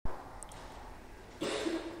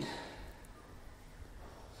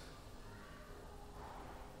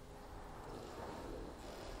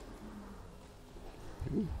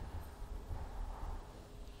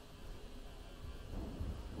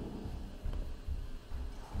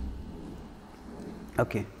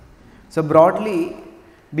Okay. So broadly,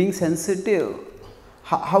 being sensitive,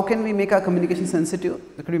 how can we make our communication sensitive?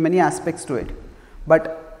 There could be many aspects to it.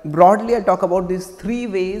 But broadly, I talk about these 3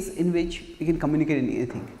 ways in which we can communicate in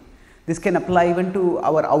anything. This can apply even to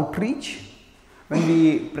our outreach when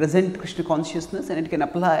we present Krishna consciousness, and it can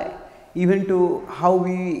apply even to how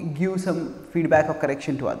we give some feedback or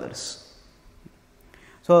correction to others.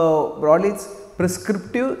 So broadly, it's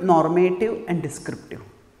prescriptive, normative and descriptive.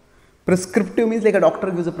 Prescriptive means like a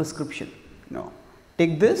doctor gives a prescription.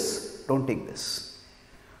 Take this, don't take this.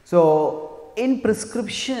 So in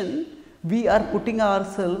prescription, we are putting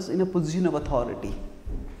ourselves in a position of authority,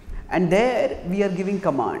 and there we are giving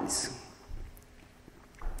commands.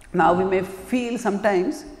 Now we may feel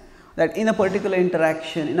sometimes that in a particular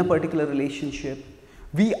interaction, in a particular relationship,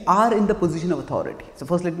 we are in the position of authority. So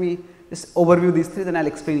first let me just overview these 3, then I will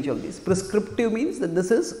explain each of these. Prescriptive means that this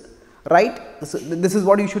is right, this is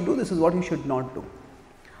what you should do, this is what you should not do.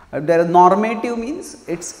 There is normative means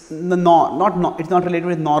it's the norm, it's not related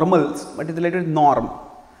with normals, but it's related with norm.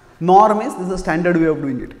 Norm is this is a standard way of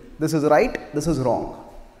doing it. This is right, this is wrong.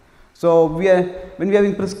 So when we are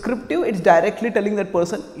having prescriptive, it's directly telling that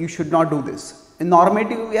person you should not do this. In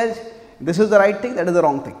normative, this is the right thing, that is the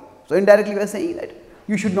wrong thing. So indirectly we are saying that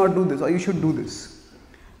you should not do this or you should do this.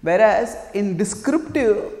 Whereas in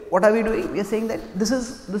descriptive, what are we doing? We are saying that this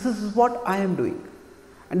is what I am doing,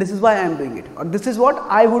 and this is why I am doing it, or this is what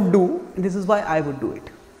I would do and this is why I would do it.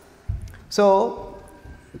 So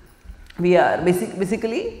we are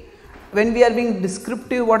basically when we are being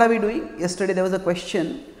descriptive, what are we doing? Yesterday there was a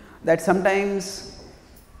question that sometimes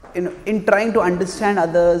in trying to understand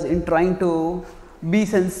others, in trying to be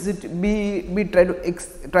sensitive,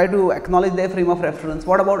 try to acknowledge their frame of reference,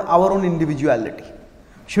 what about our own individuality?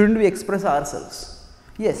 Shouldn't we express ourselves?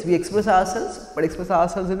 Yes, we express ourselves, but express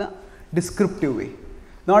ourselves in a descriptive way,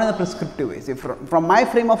 not in a prescriptive way. Say from my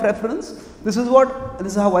frame of reference, this is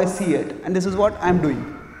how I see it, and this is what I am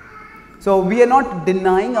doing. So we are not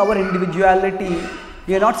denying our individuality,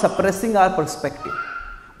 we are not suppressing our perspective,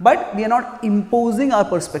 but we are not imposing our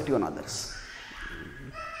perspective on others.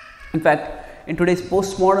 In fact, in today's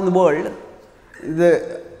postmodern world,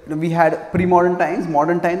 we had pre-modern times,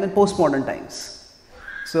 modern times and postmodern times.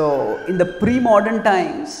 So in the pre-modern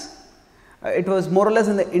times, it was more or less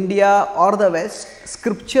in the India or the West,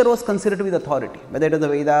 scripture was considered to be the authority, whether it was the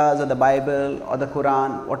Vedas or the Bible or the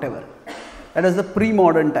Quran, whatever. That was the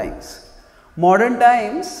pre-modern times. Modern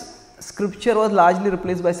times, scripture was largely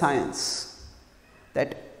replaced by science.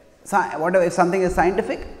 That whatever, if something is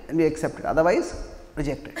scientific, then we accept it, otherwise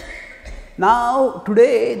reject it. Now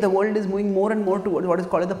today the world is moving more and more towards what is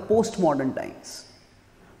called as the postmodern times.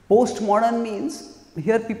 Postmodern means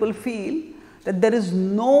here people feel that there is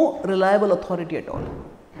no reliable authority at all.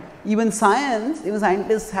 Even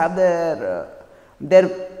scientists have their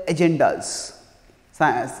agendas.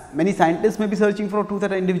 Many scientists may be searching for truth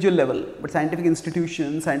at an individual level, but scientific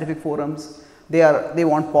institutions, scientific forums, they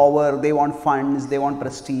want power, they want funds, they want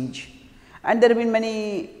prestige, and there have been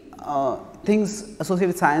many things associated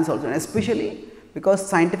with science also, and especially because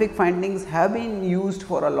scientific findings have been used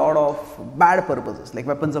for a lot of bad purposes like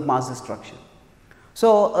weapons of mass destruction.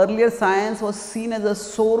 So earlier science was seen as a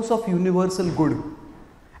source of universal good.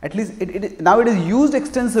 At least now it is used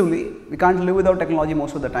extensively. We can't live without technology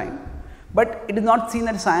most of the time, but it is not seen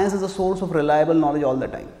that science is a source of reliable knowledge all the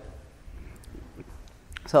time.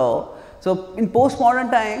 So in postmodern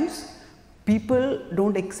times, people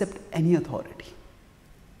don't accept any authority.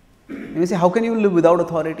 You may say, how can you live without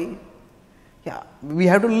authority? Yeah, we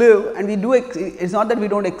have to live, and we do. It's not that we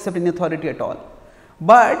don't accept any authority at all,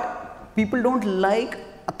 but people don't like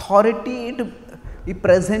authority to be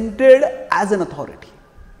presented as an authority.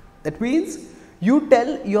 That means you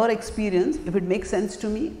tell your experience, if it makes sense to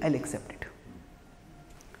me, I'll accept it.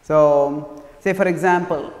 So say for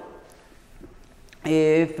example,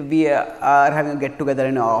 if we are having a get together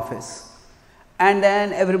in our office and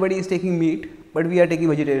then everybody is taking meat, but we are taking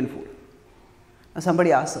vegetarian food. Now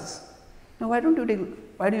somebody asks us, now why don't you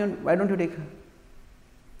take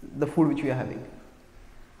the food which we are having?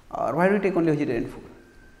 Or why do you take only vegetarian food?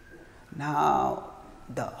 Now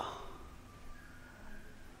the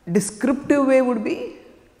descriptive way would be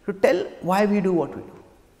to tell why we do what we do.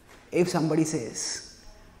 If somebody says,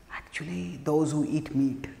 actually those who eat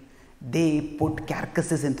meat, they put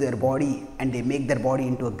carcasses into their body and they make their body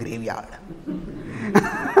into a graveyard.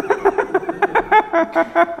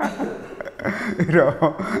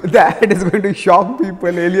 That is going to shock people,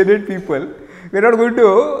 alienate people. We are not going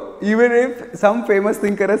to, even if some famous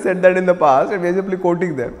thinker has said that in the past and we are simply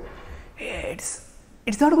quoting them,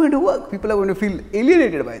 it's not going to work. People are going to feel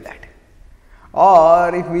alienated by that.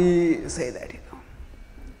 Or if we say that,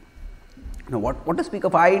 Now, what to speak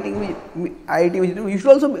of I eating vegetarian? You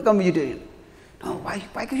should also become vegetarian. Now,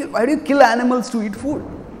 why do you kill animals to eat food?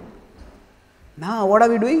 Now, what are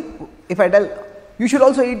we doing? If I tell you should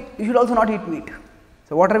also eat, you should also not eat meat.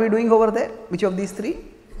 So, what are we doing over there? Which of these three?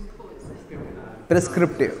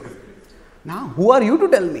 Prescriptive. Now, who are you to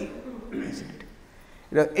tell me?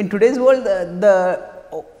 In today's world,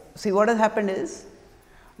 see what has happened is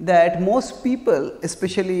that most people,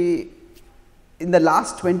 especially in the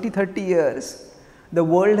last 20-30 years, the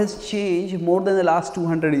world has changed more than the last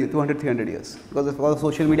 200-300 years because of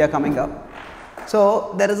social media coming up.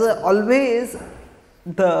 So, there is always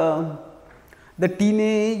the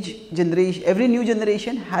teenage generation, every new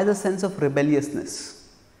generation has a sense of rebelliousness,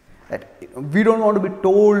 that we don't want to be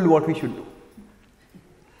told what we should do.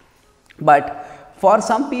 But for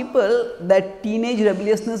some people, that teenage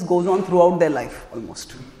rebelliousness goes on throughout their life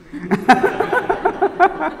almost.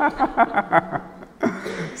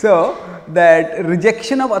 So, that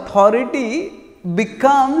rejection of authority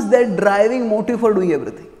becomes their driving motive for doing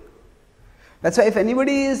everything. That's why if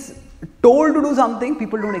anybody is told to do something,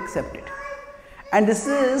 people don't accept it. And this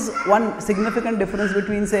is one significant difference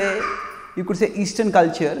between, say, you could say Eastern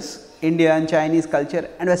cultures, India and Chinese culture,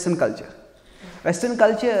 and Western culture. Western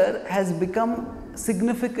culture has become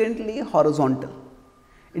significantly horizontal.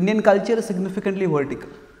 Indian culture is significantly vertical.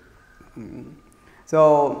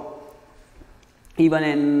 So, even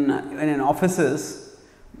in offices,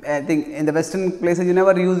 I think in the Western places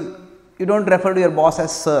you don't refer to your boss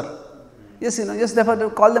as sir. Just refer to,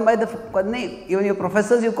 call them by the name. Even your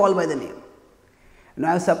professors you call by the name.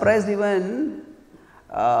 I was surprised even,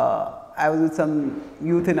 I was with some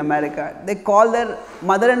youth in America, they call their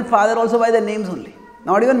mother and father also by their names only,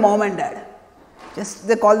 not even mom and dad, just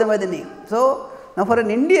they call them by the name. So, now for an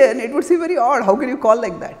Indian it would seem very odd, how can you call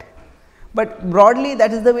like that? But broadly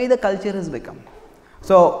that is the way the culture has become.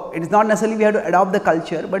 So, it is not necessarily we have to adopt the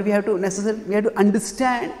culture, but we have to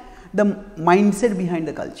understand the mindset behind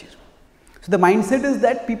the culture. So, the mindset is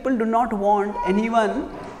that people do not want anyone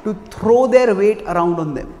to throw their weight around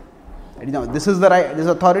on them. This is the right, this is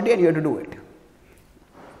authority and you have to do it.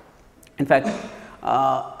 In fact,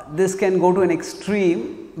 this can go to an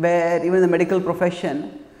extreme where even the medical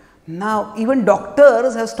profession, now even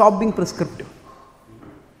doctors have stopped being prescriptive.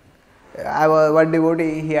 I was one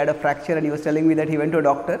devotee, he had a fracture and he was telling me that he went to a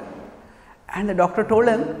doctor and the doctor told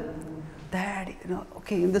him that,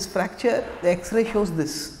 okay, in this fracture the X-ray shows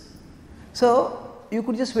this. So, you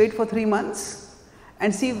could just wait for 3 months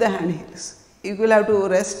and see if the hand heals. You will have to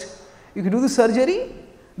rest. You can do the surgery,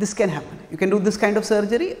 this can happen. You can do this kind of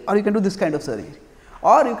surgery or you can do this kind of surgery.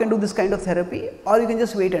 Or you can do this kind of therapy or you can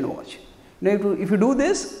just wait and watch. If you do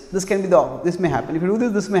this, this can be this may happen. If you do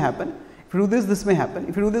this, this may happen. If you do this, this may happen.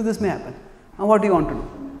 If you do this, this may happen. Now, what do you want to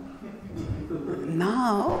do?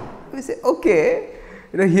 Now, we say, okay,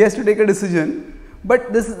 he has to take a decision,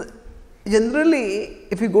 but this is generally,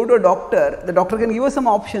 if you go to a doctor, the doctor can give us some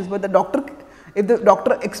options, but if the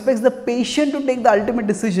doctor expects the patient to take the ultimate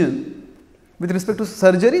decision with respect to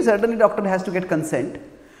surgery, certainly the doctor has to get consent.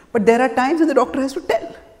 But there are times when the doctor has to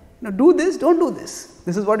tell, do this, don't do this.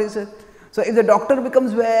 This is what he said. So, if the doctor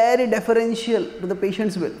becomes very deferential to the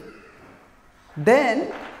patient's will,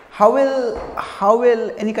 then how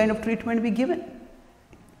will any kind of treatment be given?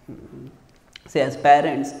 Say as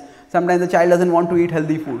parents, sometimes the child doesn't want to eat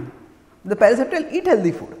healthy food. The parents have to tell, eat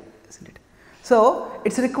healthy food, isn't it? So,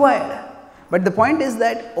 it is required. But the point is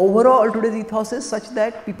that overall today's ethos is such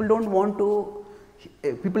that people don't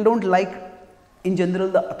like in general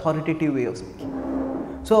the authoritative way of speaking.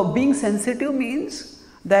 So, being sensitive means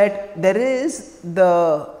that there is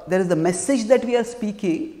the message that we are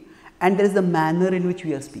speaking and there is the manner in which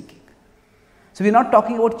we are speaking. So, we are not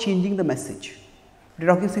talking about changing the message, we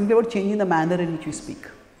are talking simply about changing the manner in which we speak.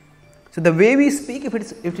 So, the way we speak, if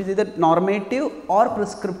it is either normative or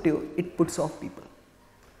prescriptive, it puts off people.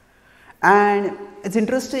 And it is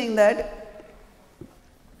interesting that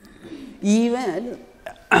even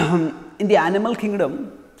in the animal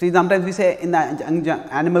kingdom, see sometimes we say in the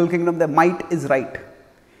animal kingdom the might is right,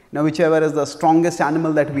 whichever is the strongest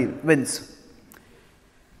animal that wins.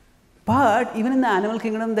 But even in the animal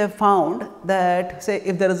kingdom they have found that, say,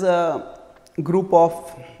 if there is a group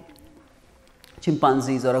of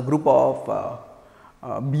chimpanzees or a group of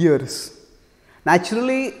bears,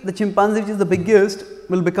 naturally the chimpanzee, which is the biggest,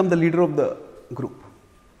 will become the leader of the group.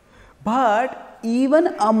 But even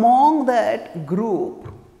among that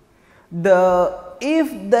group,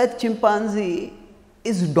 if that chimpanzee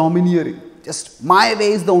is domineering, just my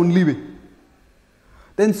way is the only way,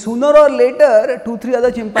 then sooner or later 2-3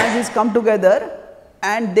 other chimpanzees come together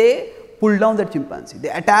and they pull down that chimpanzee, they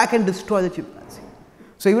attack and destroy the chimpanzee.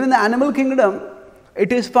 So even in the animal kingdom,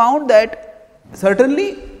 it is found that certainly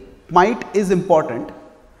might is important,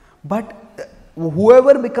 but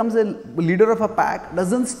whoever becomes a leader of a pack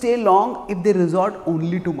doesn't stay long if they resort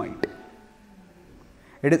only to might.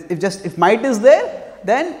 It is if might is there,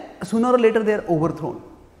 then sooner or later they are overthrown.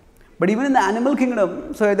 But even in the animal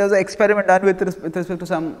kingdom, so there was an experiment done with respect to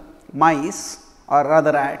some mice or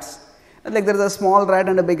rather rats. Like there is a small rat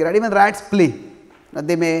and a big rat. Even rats play.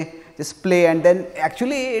 They may just play, and then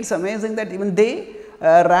actually it's amazing that even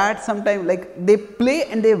rats sometimes like they play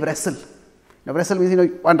and they wrestle. Now wrestle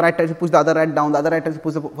means one rat tries to push the other rat down, the other rat tries to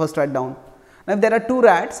push the first rat down. Now if there are two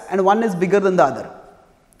rats and one is bigger than the other,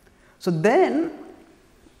 so then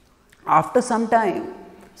after some time,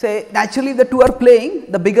 say naturally if the two are playing,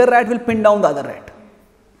 the bigger rat will pin down the other rat.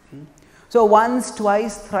 So once,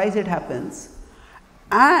 twice, thrice it happens,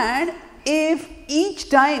 and if each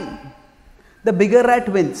time the bigger rat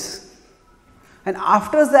wins, and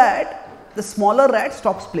after that the smaller rat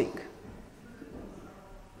stops playing.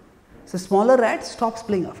 So smaller rat stops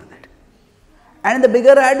playing after that, and the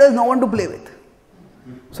bigger rat has no one to play with.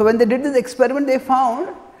 So when they did this experiment, they found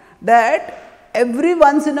that every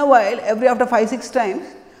once in a while, every after 5-6 times,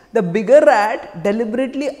 the bigger rat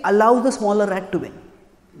deliberately allows the smaller rat to win.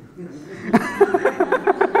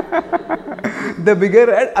 The bigger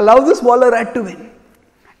rat allows the smaller rat to win,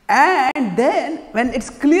 and then when it's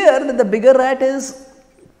clear that the bigger rat is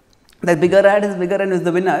bigger and is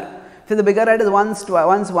the winner. So the bigger rat is once,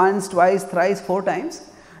 twice, thrice, 4 times.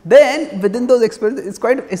 Then within those experiments,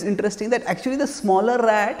 it's interesting that actually the smaller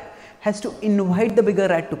rat has to invite the bigger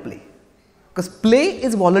rat to play, because play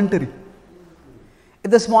is voluntary. If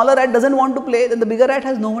the smaller rat doesn't want to play, then the bigger rat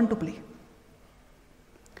has no one to play.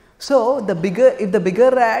 So if the bigger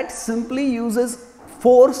rat simply uses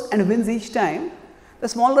force and wins each time, the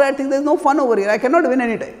smaller rat thinks there is no fun over here, I cannot win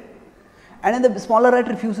any time, and then the smaller rat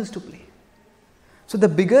refuses to play. So the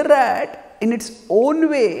bigger rat in its own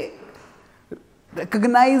way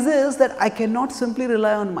recognizes that I cannot simply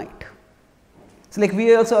rely on might. So like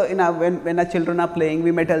we also when our children are playing,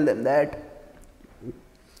 we may tell them that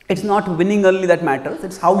it's not winning only that matters,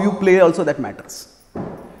 it's how you play also that matters.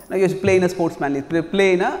 Now you play in a sportsmanly,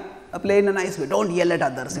 play in a nice way, don't yell at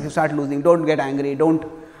others if you start losing, don't get angry, don't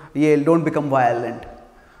yell, don't become violent.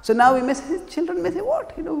 So now we may say, children may say,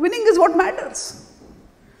 what? Winning is what matters.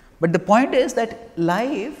 But the point is that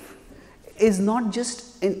life is not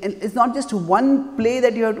just one play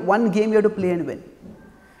that one game you have to play and win.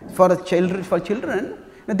 For children,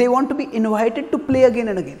 they want to be invited to play again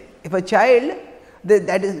and again. If a child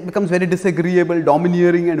becomes very disagreeable,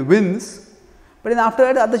 domineering and wins, but then after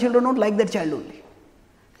that the other children don't like that child only.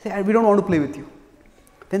 Say, we don't want to play with you.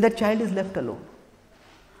 Then that child is left alone.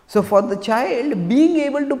 So for the child, being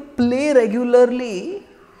able to play regularly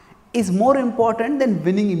is more important than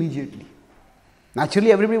winning immediately.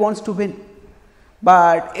 Naturally, everybody wants to win.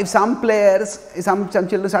 But if some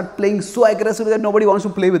children start playing so aggressively that nobody wants to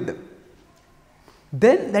play with them,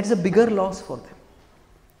 then that is a bigger loss for them.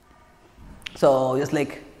 So just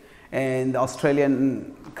like in the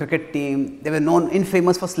Australian cricket team, they were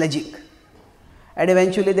infamous for sledging. And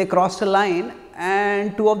eventually they crossed a line,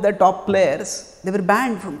 and 2 of the top players, they were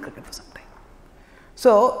banned from cricket for some time.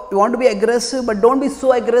 So you want to be aggressive, but don't be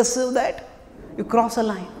so aggressive that you cross a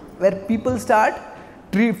line where people start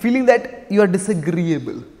feeling that you are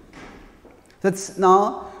disagreeable. That's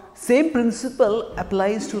now same principle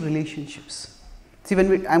applies to relationships. See, when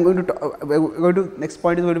next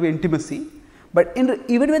point is going to be intimacy. But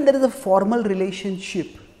even when there is a formal relationship,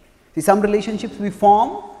 see, some relationships we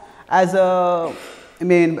form as a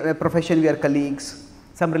profession, we are colleagues.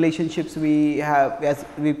 Some relationships we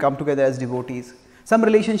come together as devotees. Some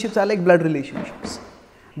relationships are like blood relationships,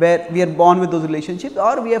 where we are born with those relationships,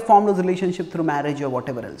 or we have formed those relationships through marriage or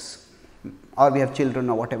whatever else, or we have children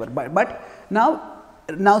or whatever. But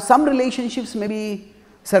now some relationships may be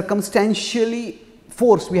circumstantially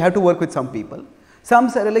forced. We have to work with some people. Some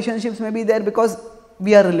relationships may be there because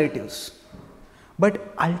we are relatives.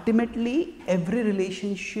 But ultimately, every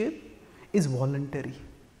relationship is voluntary,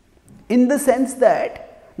 in the sense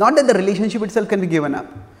that not that the relationship itself can be given up,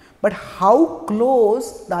 but how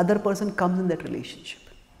close the other person comes in that relationship.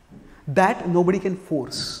 That nobody can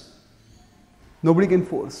force. Nobody can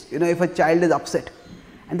force. If a child is upset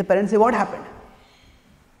and the parents say, what happened?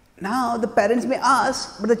 Now the parents may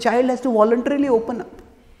ask, but the child has to voluntarily open up.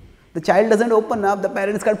 The child doesn't open up, the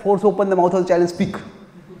parents can't force open the mouth of the child and speak.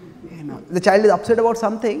 The child is upset about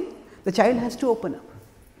something, the child has to open up.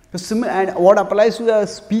 And what applies to the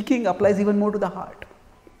speaking applies even more to the heart.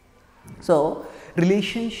 So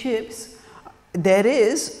relationships, there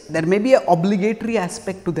may be an obligatory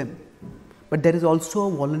aspect to them, but there is also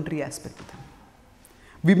a voluntary aspect to them.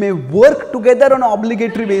 We may work together on an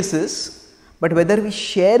obligatory basis, but whether we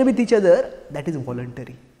share with each other, that is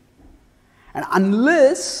voluntary. And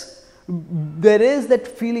unless there is that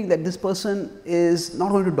feeling that this person is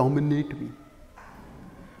not going to dominate me.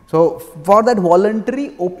 So, for that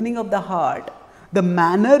voluntary opening of the heart, the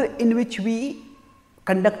manner in which we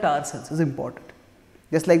conduct ourselves is important.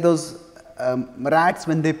 Just like those rats,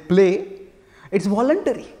 when they play, it's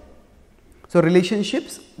voluntary. So,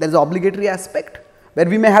 relationships, there is an obligatory aspect where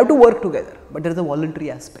we may have to work together, but there is a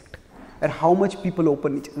voluntary aspect where how much people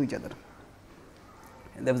open to each other.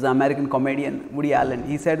 And there was an American comedian, Woody Allen.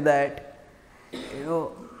 He said that,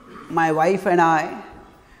 my wife and I,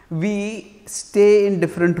 we stay in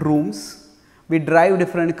different rooms, we drive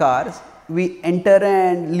different cars, we enter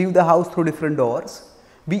and leave the house through different doors,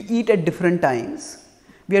 we eat at different times,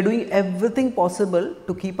 we are doing everything possible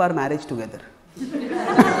to keep our marriage together.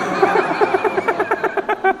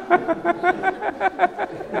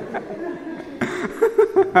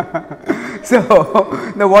 So,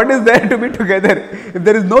 now what is there to be together? If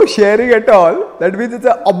there is no sharing at all, that means it's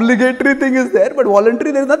an obligatory thing is there, but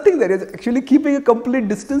voluntary there is nothing there. It's actually keeping a complete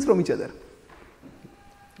distance from each other.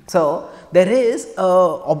 So, there is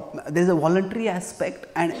a voluntary aspect,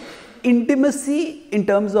 and intimacy in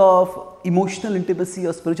terms of emotional intimacy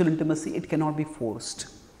or spiritual intimacy, it cannot be forced.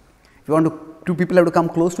 If you want two people have to come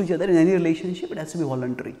close to each other in any relationship, it has to be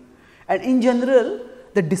voluntary. And in general,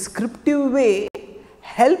 the descriptive way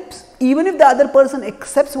helps, even if the other person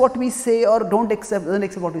accepts what we say or doesn't accept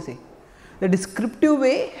what we say. The descriptive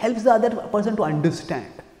way helps the other person to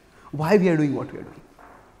understand why we are doing what we are doing,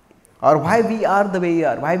 or why we are the way we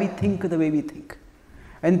are, why we think the way we think.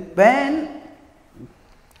 And when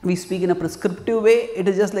we speak in a prescriptive way, it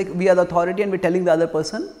is just like we are the authority and we are telling the other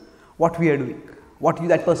person what we are doing, what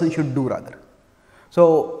that person should do rather.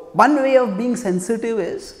 So, one way of being sensitive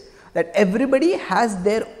is that everybody has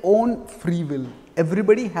their own free will,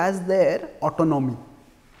 everybody has their autonomy,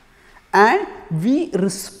 and we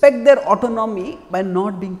respect their autonomy by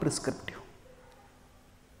not being prescriptive.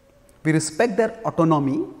 We respect their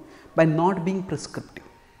autonomy by not being prescriptive.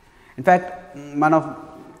 In fact, one of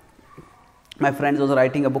my friends was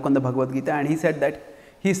writing a book on the Bhagavad-Gītā, and he said that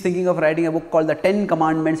he is thinking of writing a book called the 10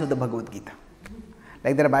 Commandments of the Bhagavad-Gītā.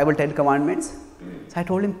 Like there are Bible 10 Commandments. So I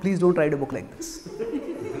told him, please don't write a book like this.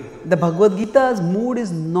 The Bhagavad-Gīta's mood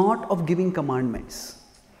is not of giving commandments.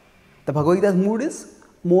 The Bhagavad-Gīta's mood is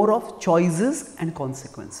more of choices and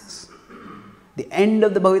consequences. The end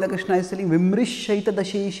of the Bhagavad-Gīta, Krishna is telling, Vimrishaita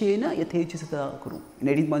dasheshena yathechasata kuru. In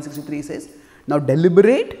 18.63 he says, now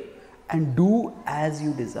deliberate and do as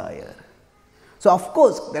you desire. So of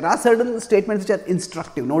course, there are certain statements which are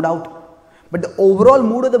instructive, no doubt. But the overall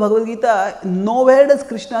mood of the Bhagavad-Gīta, nowhere does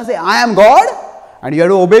Krishna say, I am God and you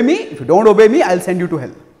have to obey me. If you don't obey me, I will send you to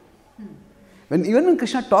hell. Even when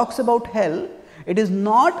Krishna talks about hell, it is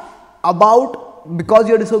not about because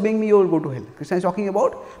you are disobeying me, you will go to hell. Krishna is talking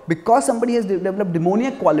about because somebody has developed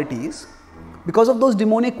demoniac qualities, because of those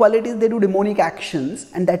demoniac qualities, they do demonic actions,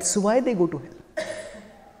 and that's why they go to hell.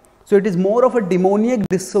 So it is more of a demoniac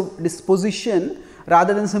disposition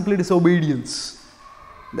rather than simply disobedience.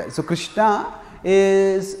 So Krishna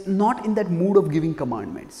is not in that mood of giving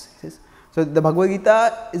commandments. So the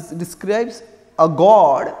Bhagavad-Gīta describes a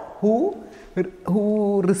God who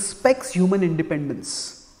respects human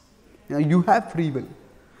independence. You have free will.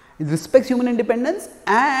 It respects human independence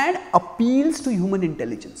and appeals to human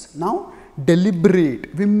intelligence. Now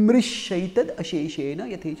deliberate. Vimrishaitad asheshena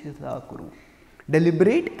yathechasata kuru.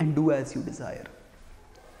 Deliberate and do as you desire.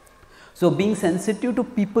 So being sensitive to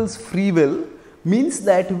people's free will means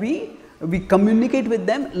that we communicate with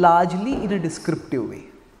them largely in a descriptive way.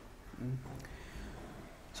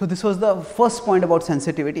 So this was the first point about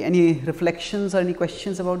sensitivity. Any reflections or any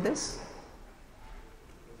questions about this?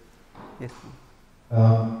 Yes. The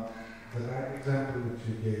right example which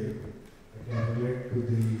you gave, I can relate to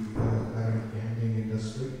the current gambling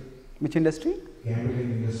industry. Which industry?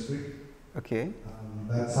 Gambling industry. Okay.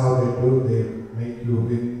 That's how they do. They make you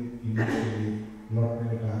win initially not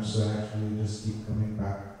many times, so actually just keep coming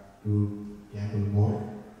back to gamble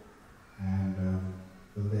more. And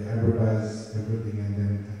so they advertise everything, and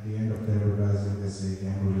then at the end of the advertising, they say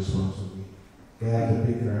gamble responsibly. They are the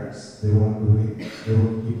big rats. They want to win. They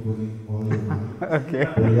will keep winning all your money. Okay.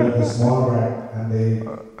 But you are the small rat, and they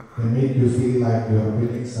make you feel like you are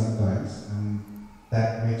winning sometimes, and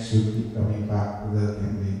that makes you keep coming back to the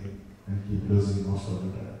gambling and keep losing most of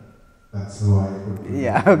the time. That's how I could do.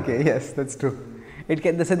 Yeah. Okay. Yes, that's true. It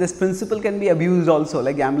can. This principle can be abused also.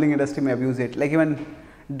 Like gambling industry may abuse it. Like even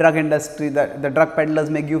drug industry, the drug peddlers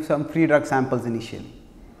may give some free drug samples initially.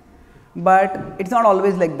 But it's not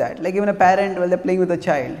always like that. Like even a parent, while they're playing with a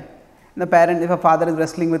child, the parent, if a father is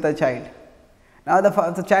wrestling with a child, now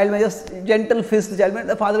the child may just gentle fist the child, but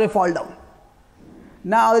the father will fall down.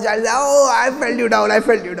 Now the child says, oh, I felt you down, I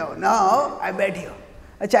felt you down. Now I bet you.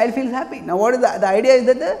 The child feels happy. Now what is the idea is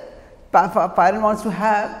that the parent wants to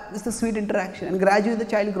have just a sweet interaction, and gradually the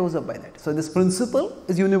child grows up by that. So this principle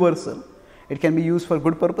is universal. It can be used for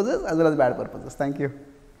good purposes as well as bad purposes. Thank you.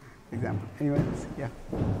 Example. Anyone else? Yeah.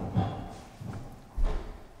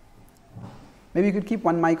 Maybe you could keep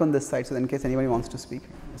one mic on this side so that in case anybody wants to speak,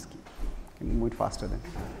 just keep. You can move it faster then.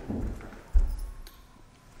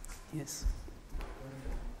 Yes.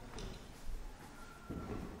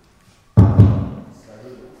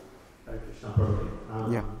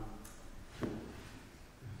 Yeah.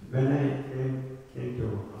 When I came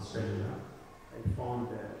to Australia, I found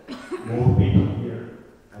that more people here,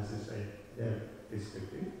 as you say, they're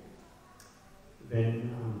restricted.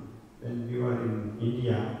 When we were in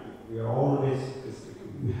India, we are always restricted.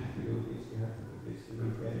 We have to do this, we have to do this,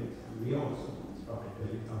 even parents, and we also started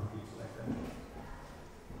telling our kids like that.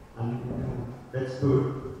 And that's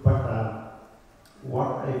good, but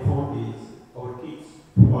what I found is our kids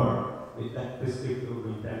who are with that prescriptive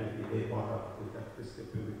mentality, they brought up with that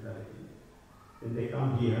prescriptive mentality. When they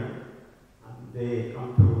come here, and they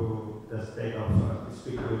come to the state of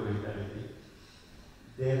prescriptive mentality,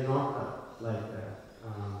 they're not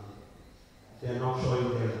they're not showing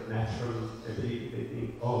their natural ability. They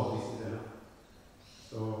think, oh, this is enough.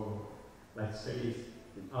 So, like studies,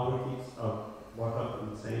 our kids are brought up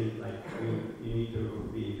in saying, like, you need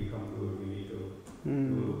to become good, you need to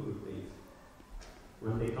do good things.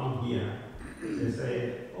 When they come here, they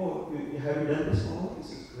say, oh, have you done this? Oh,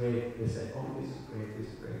 this is great. They say, oh, this is great, this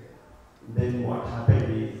is great. And then what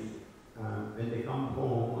happened is, when they come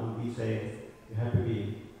home and we say, you have to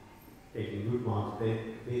be taking good marks, they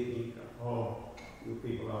think, oh, you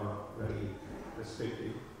people are very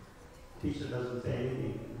restrictive. Teacher doesn't say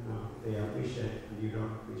anything, they appreciate and you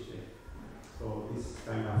don't appreciate. So this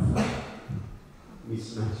kind of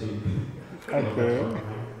mismatching. Okay.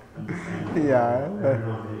 Yeah. I don't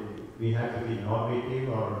know, we have to be normative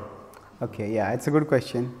or... Okay, yeah, it's a good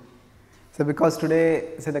question. So because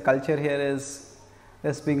today, say the culture here is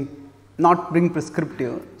just not being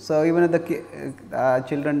prescriptive. So even if the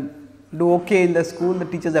children do okay in the school, the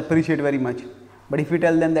teachers appreciate very much. But if you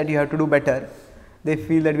tell them that you have to do better, they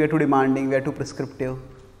feel that we are too demanding, we are too prescriptive.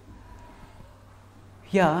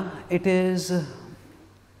 Yeah, it is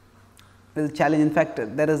a challenge. In fact,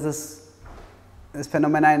 there is this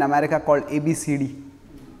phenomena in America called ABCD.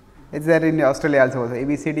 It's there in Australia also.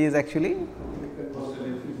 ABCD is actually,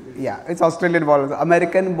 yeah, it's Australian born,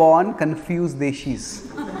 American born confused deshis.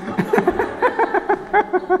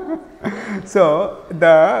 So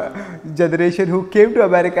the generation who came to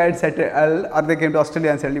America and settled, or they came to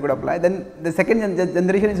Australia and settled, you could apply. Then the second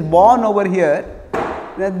generation is born over here.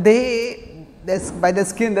 By the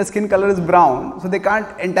skin color is brown, so they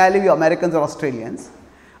can't entirely be Americans or Australians.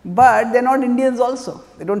 But they're not Indians also.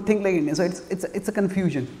 They don't think like Indians. So it's a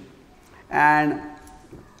confusion. And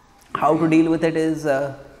how to deal with it is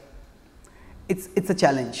it's a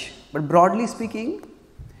challenge. But broadly speaking,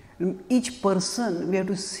 each person we have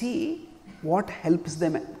to see what helps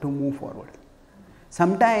them to move forward.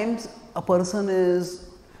 Sometimes a person is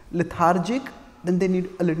lethargic, then they need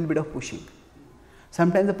a little bit of pushing.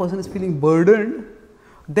 Sometimes the person is feeling burdened,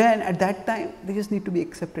 then at that time they just need to be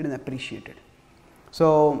accepted and appreciated.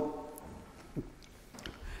 So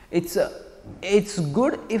it's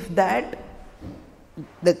good if that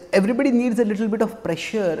everybody needs a little bit of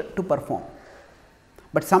pressure to perform.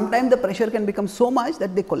 But sometimes the pressure can become so much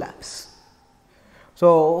that they collapse.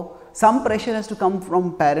 So some pressure has to come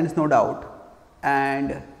from parents, no doubt.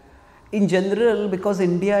 And in general, because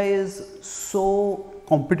India is so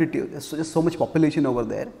competitive, there's just so much population over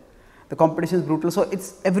there, the competition is brutal. So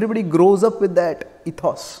everybody grows up with that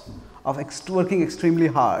ethos of working extremely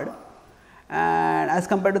hard. And as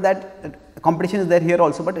compared to that, competition is there here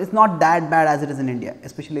also, but it's not that bad as it is in India,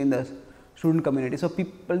 especially in the student community. So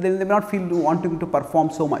people, they may not feel wanting to perform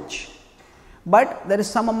so much. But there is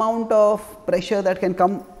some amount of pressure that can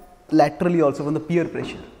come laterally also from the peer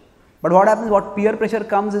pressure. But what happens, what peer pressure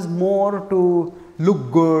comes is more to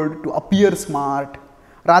look good, to appear smart,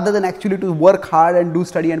 rather than actually to work hard and do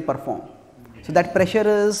study and perform. So that pressure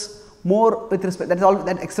is more with respect, that is all,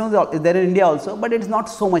 that external is there in India also, but it's not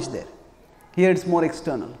so much there. Here it's more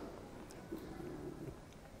external.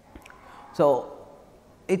 So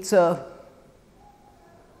it's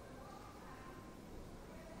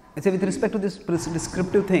with respect to this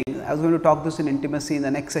descriptive thing, I was going to talk this in intimacy in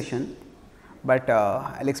the next session, but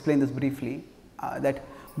I'll explain this briefly, that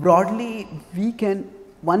broadly,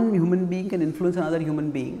 one human being can influence another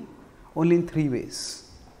human being only in 3 ways.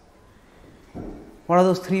 What are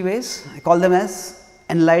those 3 ways? I call them as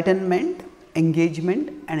enlightenment,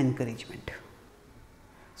 engagement and encouragement.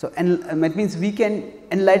 So, it means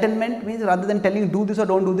enlightenment means rather than telling do this or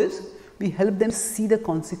don't do this, we help them see the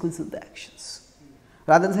consequences of the actions.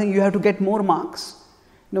 Rather than saying you have to get more marks,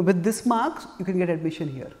 with this marks you can get admission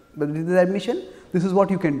here, but with this admission this is what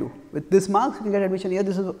you can do. With this marks you can get admission here,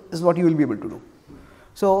 this is what you will be able to do.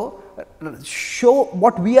 So, show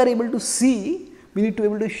what we are able to see, we need to be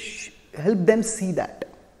able to help them see that.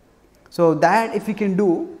 So, that if we can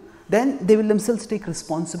do, then they will themselves take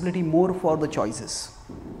responsibility more for the choices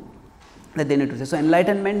that they need to say. So,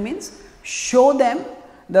 enlightenment means show them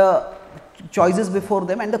the choices before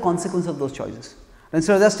them and the consequence of those choices.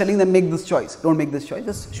 Instead of just telling them make this choice, don't make this choice,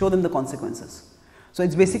 just show them the consequences. So, it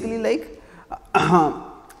is basically like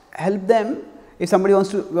help them. If somebody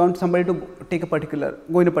wants somebody to take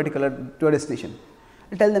go in a particular to a destination,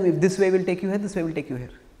 tell them if this way will take you here, this way will take you here.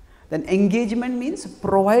 Then engagement means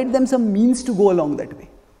provide them some means to go along that way.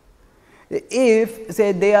 If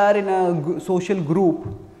say they are in a social group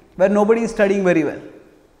where nobody is studying very well,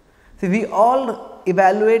 see we all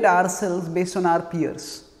evaluate ourselves based on our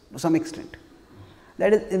peers to some extent.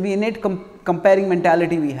 That is the innate comparing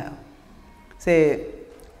mentality we have. Say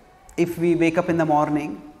if we wake up in the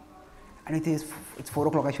morning and it is it's 4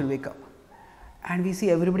 o'clock, I should wake up, and we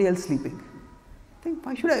see everybody else sleeping. Think,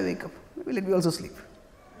 why should I wake up? Maybe let me also sleep.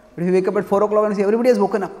 But if we wake up at 4 o'clock and see everybody has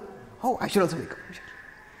woken up, oh, I should also wake up.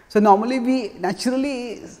 So normally we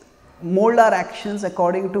naturally mold our actions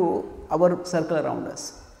according to our circle around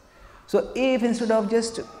us. So if instead of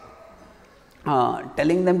just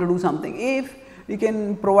telling them to do something, if we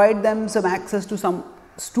can provide them some access to some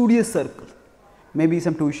studious circle, maybe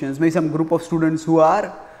some tuitions, maybe some group of students who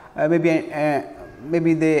are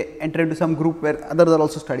maybe they enter into some group where others are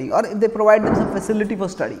also studying, or if they provide them some facility for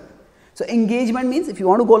study. So engagement means if you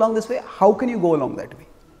want to go along this way, how can you go along that way?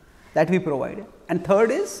 That we provide. And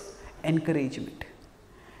third is encouragement.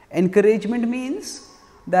 Encouragement means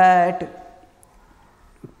that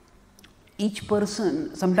each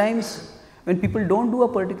person, sometimes when people don't do a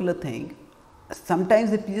particular thing,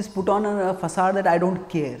 sometimes they just put on a facade that I don't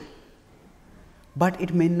care. But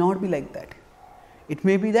it may not be like that. It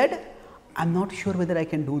may be that I'm not sure whether I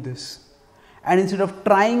can do this. And instead of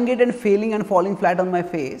trying it and failing and falling flat on my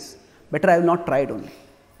face, better I will not try it only.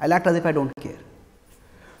 I'll act as if I don't care.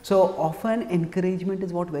 So often encouragement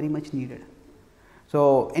is what very much needed.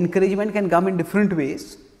 So encouragement can come in different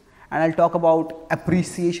ways, and I'll talk about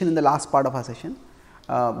appreciation in the last part of our session.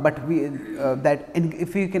 But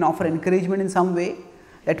if we can offer encouragement in some way,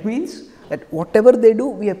 that means that whatever they do,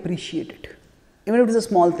 we appreciate it, even if it is a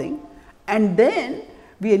small thing, and then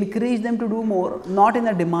we encourage them to do more, not in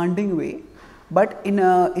a demanding way, but in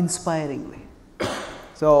an inspiring way.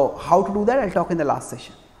 So how to do that, I'll talk in the last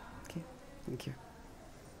session. Okay, thank you.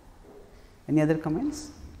 Any other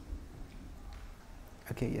comments?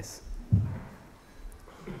 Okay, yes.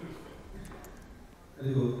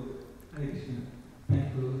 Hello, Hare Krishna.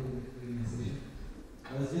 Thank you for this very nice session.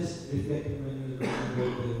 I was just reflecting when you were talking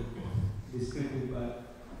about the descriptive part.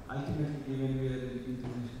 Ultimately, given we are in an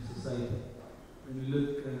international society, when we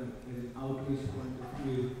look at an outreach point of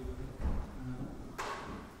view,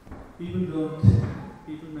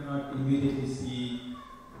 people may not immediately see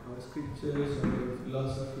our scriptures or our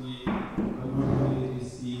philosophy, or not immediately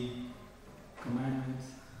see commandments.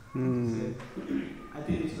 I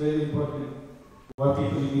think it's very important what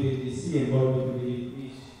people immediately see and what we really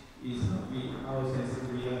teach is how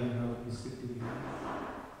sensitive we are and how descriptive we are,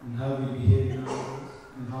 and how we behave in our lives,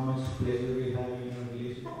 and how much pleasure we have in our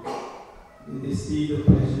relationship. When they see the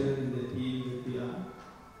pleasure in the team that we are,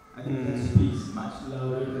 I think that speaks much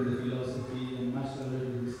louder than the philosophy and much louder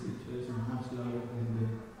than the scriptures and much louder than the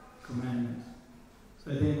commandments.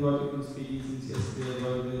 So I think what you've been speaking since yesterday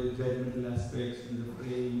about the judgmental aspects and the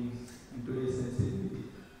frames and today's sensitivity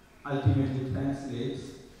ultimately translates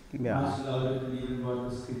much louder than even what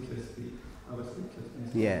the scriptures speak, our scriptures.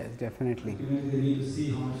 Yes, definitely. Ultimately they need to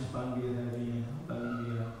see how much fun we are having and how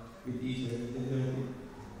loving we are with each other. Then they're thinking,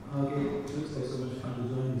 okay, it looks like so much fun to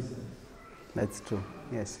join this. That's true.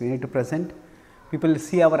 Yes, we need to present. People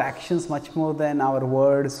see our actions much more than our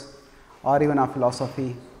words or even our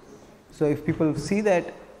philosophy. So if people see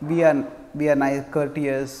that we are nice,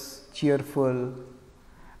 courteous, cheerful,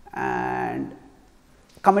 and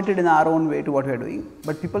committed in our own way to what we are doing,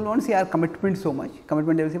 but people don't see our commitment so much.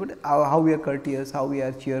 Commitment they will see, but how we are courteous, how we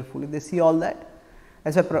are cheerful. If they see all that,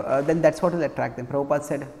 then that's what will attract them. Prabhupada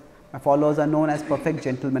said, "My followers are known as perfect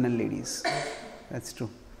gentlemen and ladies." That's true.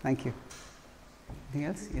 Thank you. Anything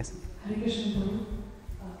else? Yes. Hare Krishna Guru.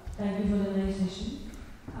 Thank you for the nice session.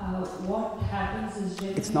 What happens is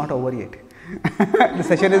generally... It's not over yet. The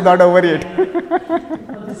session is not over yet.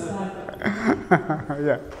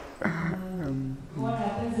 Yeah. What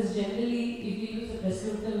happens is generally, if you use a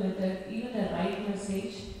prescriptive method, even the right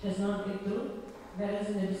message does not get through. Whereas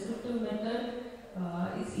in the descriptive method,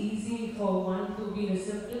 it's easy for one to be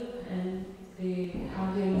receptive and they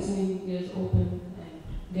have their listening ears open and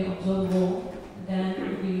they observe more than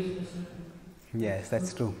if you use a prescriptive method. Yes,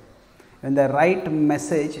 that's true. When the right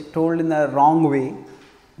message told in the wrong way,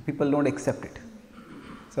 people don't accept it.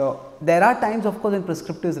 So there are times, of course, when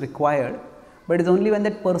prescriptive is required, but it's only when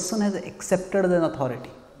that person has accepted an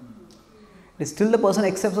authority. If still the person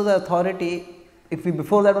accepts the authority, if we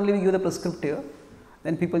before that only we give the prescriptive,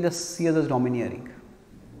 then people just see us as domineering.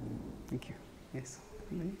 Thank you. Yes.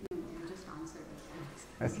 You just answered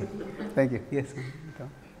it. Okay. Thank you. Yes.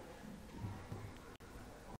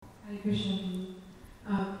 Hare Krishna.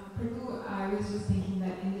 Prabhu, I was just thinking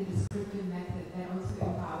that in the descriptive method, that also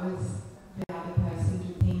empowers the other person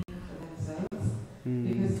to think for themselves.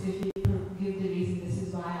 Because if you give the reason, this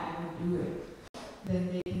is why I would do it, then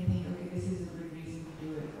they can think, okay, this is a good reason to do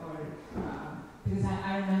it. Or because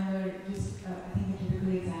I remember just, I think a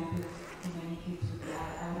typical example for many kids would be,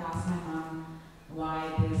 I would ask my mom, why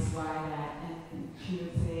this, why that, and she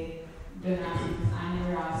would say, don't ask me, because I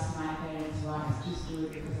never asked my parents why, just do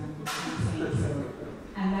it because I'm saying so.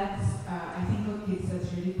 And that's, I think for kids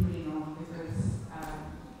that's really putting on, because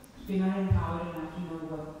we're not empowered enough to know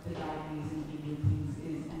what the right reason to do things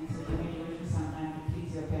is, and so you may do it for some time to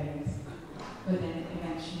please your parents, but then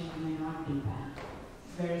eventually you may not do that.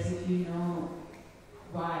 Whereas if you know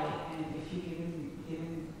why, and if you're given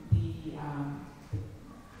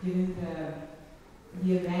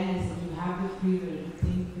the awareness that you have the free will to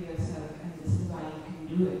think for yourself, and this is why you can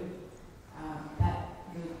do it, that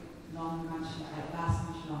will last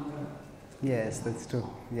much longer. Yes, that's true.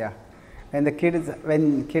 Yeah.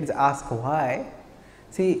 When kids ask why,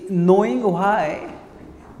 see, knowing why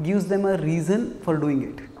gives them a reason for doing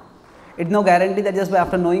it. It's no guarantee that just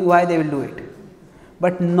after knowing why they will do it.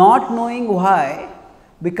 But not knowing why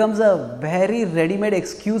becomes a very ready-made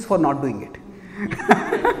excuse for not doing it.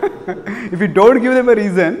 If you don't give them a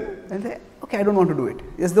reason, then they, okay, I don't want to do it.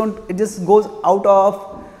 It just goes out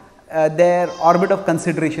of their orbit of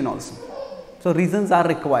consideration also. So reasons are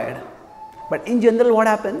required. But in general, what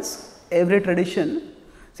happens? Every tradition,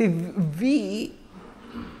 see,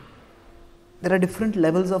 there are different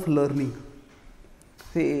levels of learning.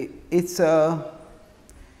 See, it's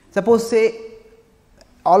suppose say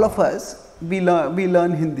all of us we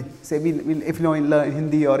learn Hindi. Say if you learn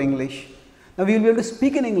Hindi or English, now we will be able to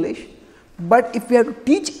speak in English. But if we have to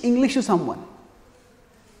teach English to someone,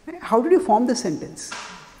 how did you form this sentence?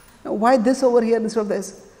 Now, why this over here instead of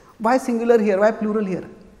this? Why singular here? Why plural here?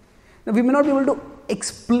 Now, we may not be able to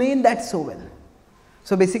explain that so well.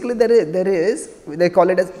 So basically they call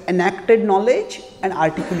it as enacted knowledge and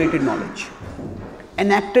articulated knowledge.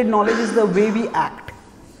 Enacted knowledge is the way we act,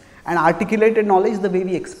 and articulated knowledge is the way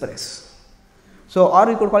we express. So, or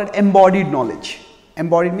we could call it embodied knowledge.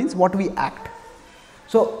 Embodied means what we act.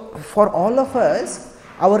 So for all of us,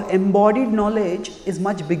 our embodied knowledge is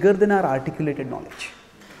much bigger than our articulated knowledge.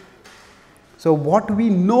 So what we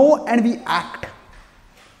know and we act,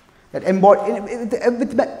 that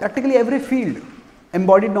with practically every field,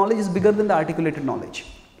 embodied knowledge is bigger than the articulated knowledge.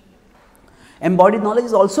 Embodied knowledge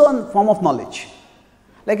is also a form of knowledge.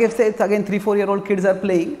 Like if say again 3-4-year-old kids are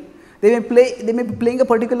playing, they may be playing a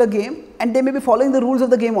particular game and they may be following the rules of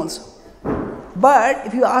the game also. But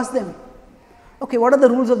if you ask them, okay, what are the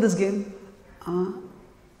rules of this game?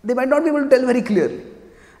 They might not be able to tell very clearly.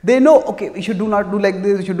 They know, okay, we should not do like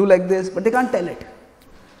this, we should do like this, but they can't tell it.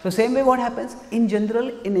 So same way what happens, in general,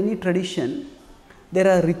 in any tradition, there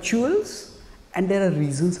are rituals and there are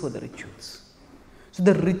reasons for the rituals. So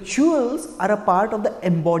the rituals are a part of the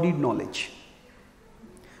embodied knowledge.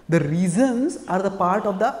 The reasons are the part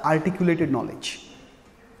of the articulated knowledge.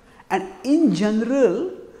 And in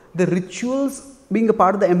general, the rituals being a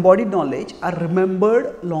part of the embodied knowledge are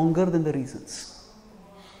remembered longer than the reasons.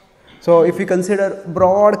 So if you consider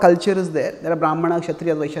broad culture is there are Brahmanas,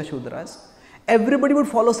 Kshatriyas, Vaishyas, Shudras. Everybody would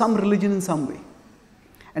follow some religion in some way.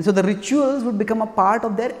 And so the rituals would become a part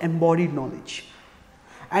of their embodied knowledge.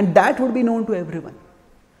 And that would be known to everyone.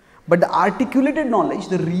 But the articulated knowledge,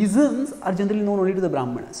 the reasons are generally known only to the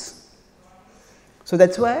Brahmanas. So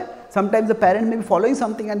that's why sometimes the parent may be following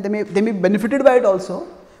something and they may be benefited by it also,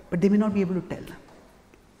 but they may not be able to tell.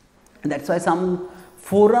 And that's why some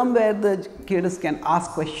forum where the kids can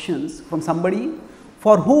ask questions from somebody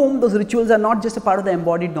for whom those rituals are not just a part of the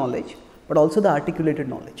embodied knowledge, but also the articulated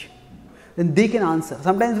knowledge. Then they can answer.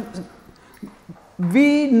 Sometimes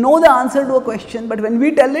we know the answer to a question, but when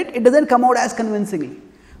we tell it, it doesn't come out as convincingly.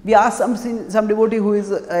 We ask some devotee who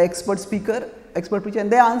is an expert speaker, expert preacher, and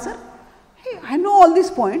they answer, hey, I know all these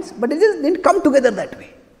points, but it just didn't come together that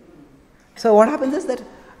way. So what happens is that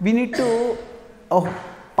we need to,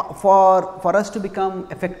 for us to become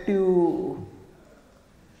effective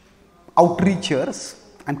outreachers,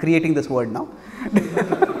 I'm creating this word now.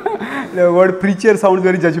 The word preacher sounds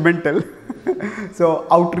very judgmental. So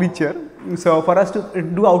outreacher. So for us to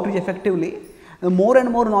do outreach effectively, the more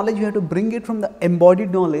and more knowledge we have to bring it from the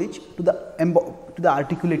embodied knowledge to the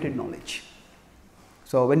articulated knowledge.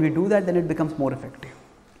 So when we do that, then it becomes more effective.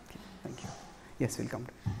 Okay, thank you. Yes, we'll come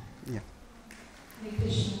to. Yeah. Hare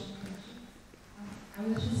Krishna. I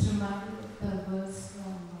was just reminded of the verse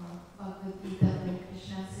from Bhagavad-Gītā where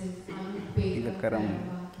Krishna says,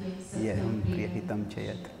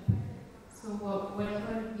 So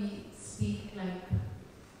whatever we speak, like,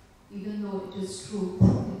 even though it is truth, it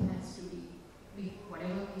has to be,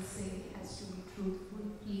 whatever we say has to be truthful,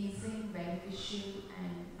 pleasing, beneficial,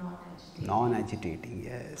 and not agitating. Non-agitating,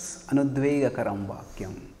 yes. Anudvegakaram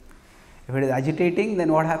vakyam. If it is agitating,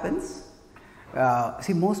 then what happens?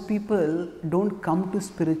 See, most people don't come to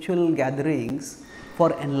spiritual gatherings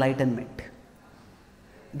for enlightenment.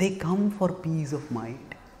 They come for peace of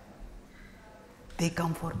mind. They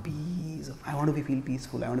come for peace. I want to feel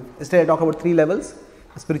peaceful. Yesterday I talked about 3 levels.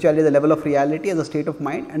 Spirituality is a level of reality, as a state of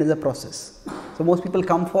mind, and as a process. So most people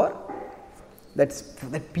come for that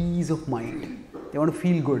peace of mind. They want to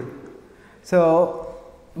feel good. So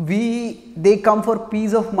they come for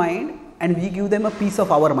peace of mind, and we give them a piece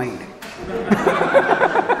of our mind.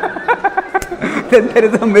 Then there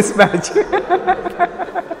is a mismatch.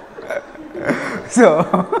 So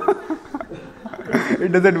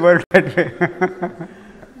it doesn't work that way.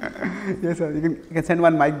 Yes, sir. You can send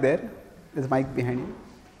one mic there. There's a mic behind you.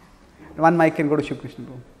 One mic can go to Shiv Krishna.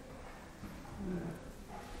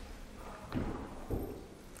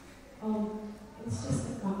 It's just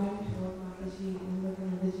a comment what Mataji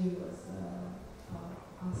was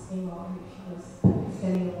asking, or she was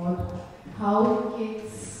telling about how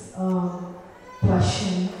kids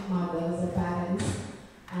question mothers or parents,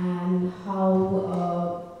 and how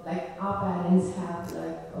like our parents have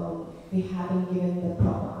they haven't given the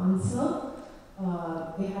proper answer.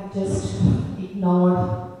 They have just ignored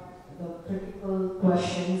the critical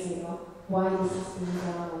questions, why this is being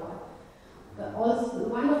done or what. Also,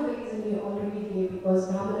 one of the reasons we already gave, because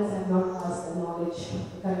Brahmanas have not passed the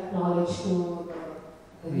correct knowledge to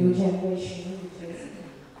the new generation, which is.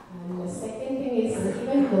 And the second thing is,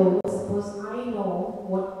 even though, suppose I know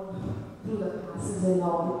what, through the classes and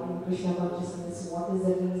all, in Krishna consciousness, what is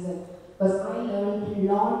the reason, because I learned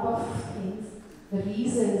a lot of things, the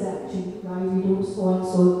reasons actually why we do so and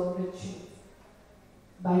so rituals,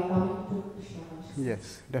 by coming to Krishna consciousness.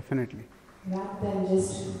 Yes, definitely. Rather than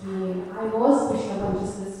just being, I was Krishna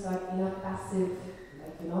consciousness, but in a passive,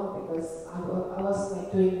 because I was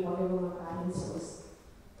doing whatever my parents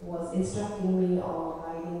was instructing me or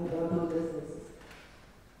guiding me or do this.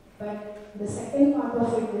 But the second part of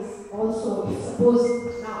it is also, if suppose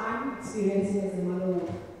now I'm experiencing as a motherhood,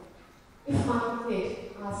 if my kid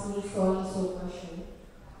asks me so question,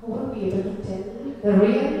 I won't be able to tell the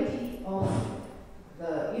reality of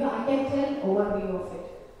I can tell overview of it.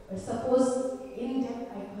 But suppose in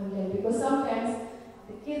depth I can't tell, because sometimes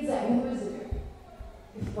the kids are inquisitive.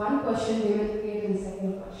 If one question, they will create the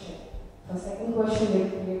second question. For second question, they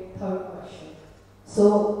will create third question. So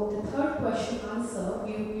the third question answer,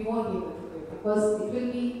 we won't be able to give, because it will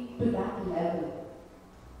be to that level,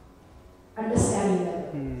 understanding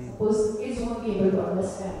level. Suppose kids won't be able to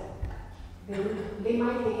understand. They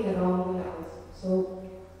might take it the wrong way also. So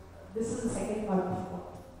this is the second part of what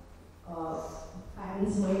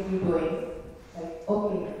parents might be doing, like,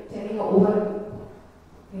 okay, telling an overview,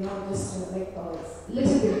 just like a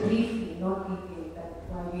little bit briefly, not deeply, that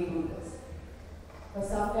why we do this. But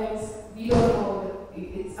sometimes we don't know,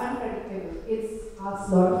 it's unpredictable. Kids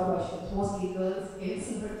ask a lot of questions, mostly girls, kids,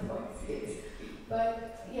 not boys, kids.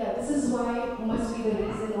 But yeah, this is why must be the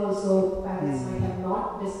reason also parents might have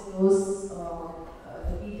not disclosed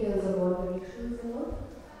the details about the rituals and all.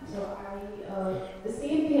 So the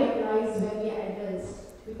same thing applies when we are adults,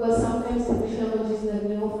 because sometimes in Krishna consciousness, the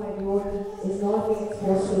neophyte devotee is not being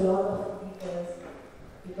exposed to a lot of details.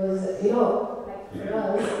 Because, like for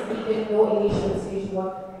us, we didn't know initial stage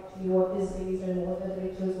what is based and what are the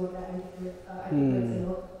rituals, what are etiquettes,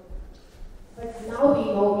 But now we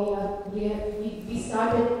know, we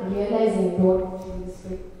started realizing what is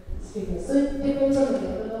strictness. So it depends on the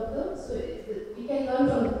level of them. So we can learn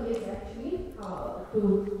from the kids actually.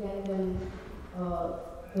 to get them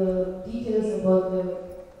the details about the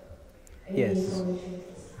information.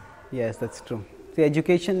 Yes, that's true. See,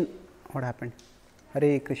 education, what happened?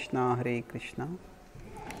 Hare Krishna, Krishna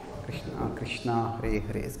Krishna, Hare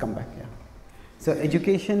Hare. It's come back, yeah. So,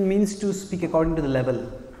 education means to speak according to the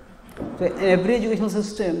level. So, in every educational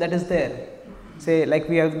system that is there, say, like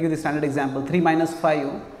we have to give the standard example, 3 minus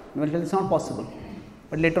 5, it's not possible.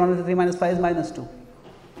 But later on, 3 minus 5 is minus 2.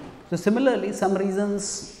 So, similarly, some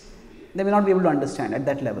reasons they may not be able to understand at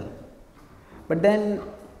that level. But then,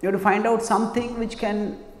 you have to find out something which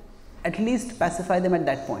can at least pacify them at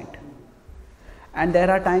that point. And there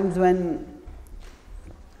are times when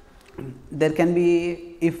there can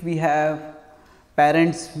be, if we have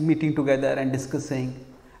parents meeting together and discussing,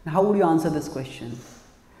 how would you answer this question?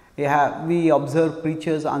 We observe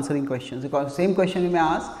preachers answering questions, because same question we may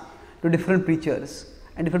ask to different preachers,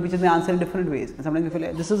 and different preachers may answer in different ways. And sometimes we feel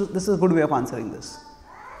like this is a good way of answering this.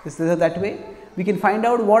 This is that way. We can find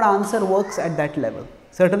out what answer works at that level.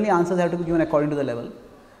 Certainly answers have to be given according to the level.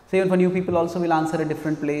 So even for new people also will answer a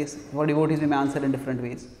different place. For devotees we may answer in different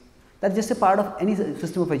ways. That's just a part of any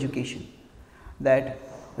system of education. That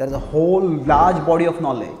there is a whole large body of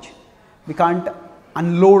knowledge. We can't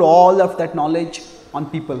unload all of that knowledge on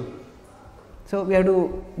people. So we have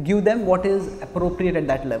to give them what is appropriate at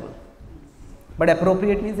that level. But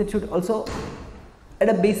appropriate means it should also at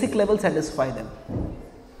a basic level satisfy them.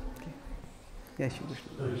 Okay. Yes, Shri.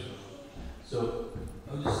 So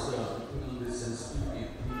I was just looking on this sensitivity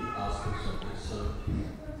aspects of this. So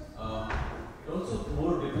it also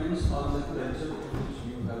more depends on the culture in which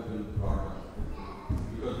you have been brought up.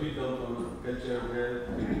 Because we come from a culture where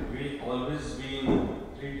we always been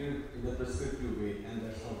treated in the prescriptive way, and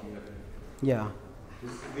that's how we are. Yeah.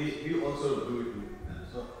 We also do it.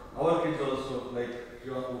 So our kids also, like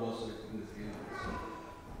you are also in this game.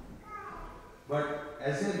 But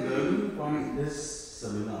as a learning from this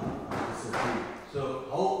seminar, so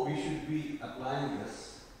how we should be applying this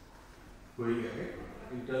going ahead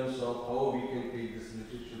in terms of how we can take this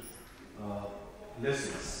literature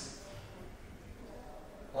lessons.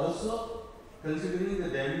 Also, considering the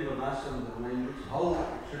Devi Varnashram, the language, how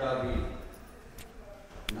should I be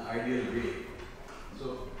in an ideal way? So,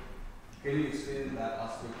 can you explain that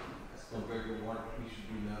aspect as compared to what we should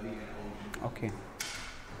be learning and how we should? Okay.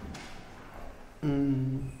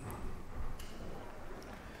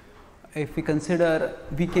 If we consider,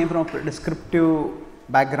 we came from a descriptive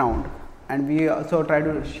background and we also try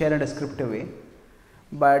to share a descriptive way,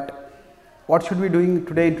 but what should we be doing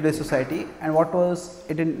today in today's society, and what was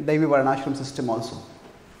it in Devi Varnashram system also?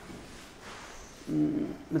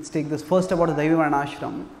 Let's take this first about the Devi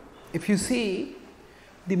Varnashram. If you see,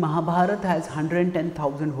 the Mahabharata has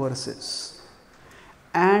 110,000 verses,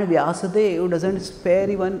 and Vyasadeva doesn't spare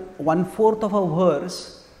even 1/4 of a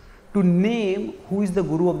verse to name who is the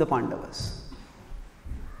Guru of the Pandavas.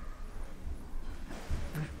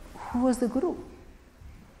 Who was the Guru?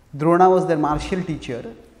 Drona was their martial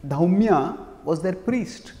teacher. Dhaumya was their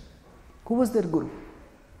priest. Who was their Guru?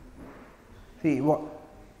 See, what?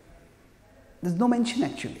 There's no mention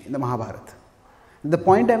actually in the Mahabharata. The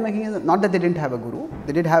point I'm making is not that they didn't have a Guru.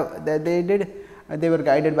 They did have. They were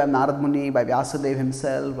guided by Narad Muni, by Vyasadeva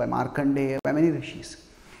himself, by Markandeya, by many rishis.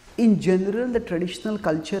 In general, the traditional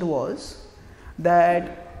culture was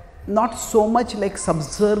that not so much like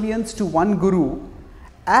subservience to one Guru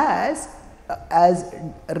as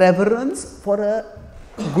reverence for a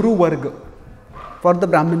Guru Varga, for the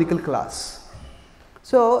Brahminical class.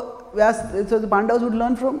 So the Pandavas would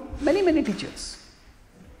learn from many teachers.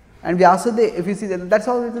 And Vyasadeva, if you see that's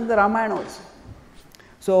how it is in the Ramayana also.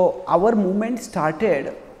 So our movement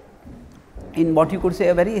started in what you could say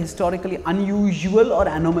a very historically unusual or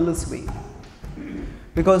anomalous way.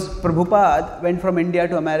 Because Prabhupada went from India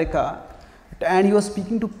to America and he was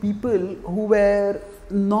speaking to people who had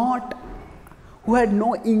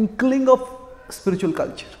no inkling of spiritual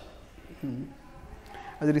culture.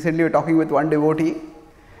 As recently we were talking with one devotee,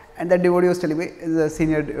 and that devotee was telling me, is a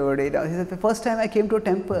senior devotee, he said, the first time I came to a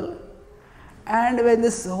temple, and when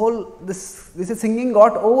this singing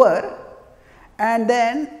got over, and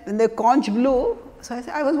then when the conch blew, so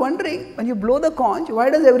I was wondering, when you blow the conch, why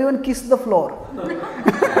does everyone kiss the floor?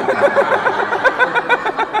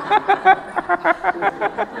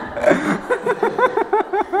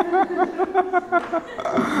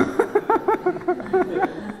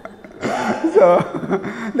 So,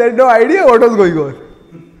 they had no idea what was going on.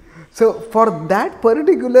 So, for that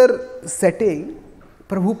particular setting,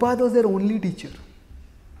 Prabhupada was their only teacher.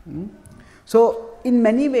 So, in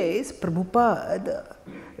many ways, Prabhupada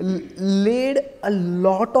laid a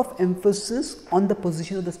lot of emphasis on the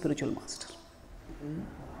position of the spiritual master.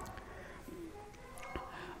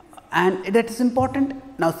 And that is important.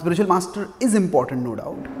 Now, spiritual master is important, no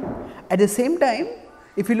doubt. At the same time,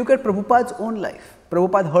 if you look at Prabhupada's own life,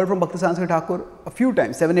 Prabhupada heard from Bhaktivedanta Thakur a few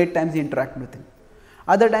times, 7-8 times he interacted with him.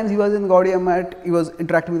 Other times he was in Gaudiya Math, he was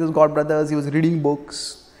interacting with his god brothers, he was reading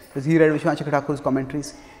books, he read Vishwanath Thakur's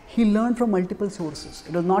commentaries. He learned from multiple sources.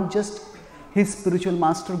 It was not just his spiritual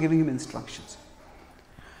master giving him instructions.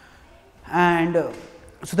 And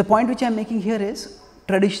so the point which I am making here is,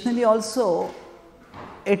 traditionally also,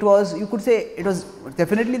 it was, you could say, it was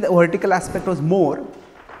definitely the vertical aspect was more,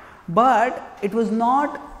 but it was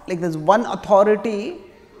not like there's one authority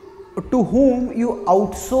to whom you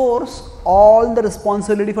outsource all the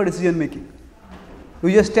responsibility for decision making.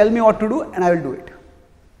 You just tell me what to do and I will do it.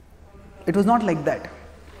 It was not like that.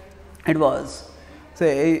 It was,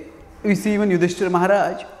 say, you see even Yudhishthira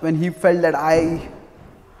Maharaj, when he felt that I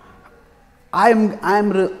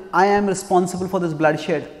am responsible for this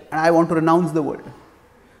bloodshed and I want to renounce the world.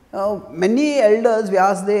 Many elders,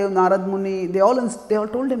 Vyasadeva, Narad Muni, they all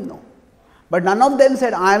told him no. But none of them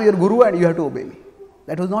said, I am your guru and you have to obey me.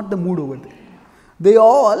 That was not the mood over there. They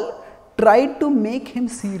all tried to make him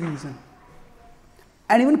see reason.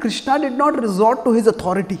 And even Krishna did not resort to his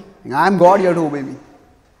authority. I am God, you have to obey me.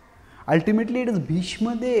 Ultimately, it is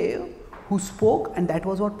Bhishma Dev who spoke, and that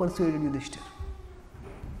was what persuaded Yudhishthira.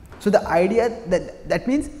 So the idea that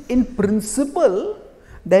means in principle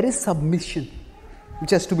there is submission which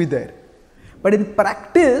has to be there. But in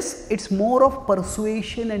practice, it's more of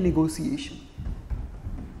persuasion and negotiation.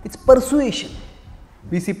 It's persuasion.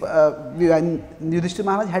 We see Yudhishthira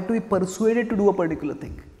Maharaj had to be persuaded to do a particular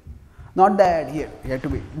thing. Not that he had to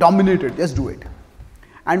be dominated, just do it.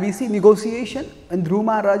 And we see negotiation when Dhruva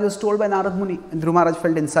Maharaj was told by Narad Muni, and Dhruva Maharaj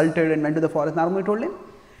felt insulted and went to the forest. Narad Muni told him,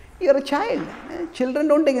 you are a child. Children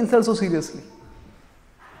don't take insults so seriously.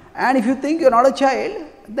 And if you think you are not a child,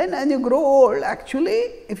 then as you grow old,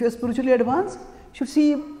 actually, if you are spiritually advanced, you should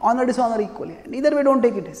see honor, dishonor equally. And either way, don't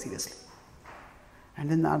take it seriously.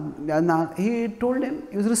 And then he told him,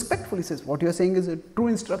 he was respectful. He says, what you are saying is a true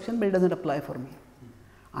instruction, but it doesn't apply for me.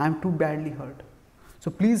 I am too badly hurt.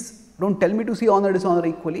 So please don't tell me to see honor, dishonor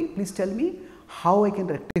equally. Please tell me how I can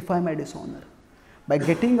rectify my dishonor by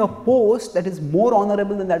getting a post that is more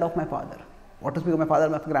honorable than that of my father. What to speak of my father,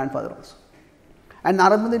 my grandfather also. And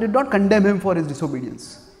Narad Muni did not condemn him for his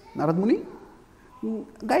disobedience. Narad Muni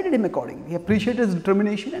guided him accordingly. He appreciated his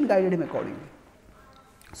determination and guided him accordingly.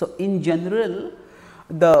 So in general,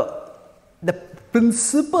 the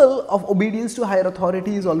principle of obedience to higher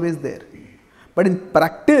authority is always there. But in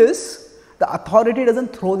practice, the authority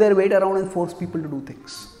doesn't throw their weight around and force people to do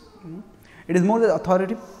things. It is more that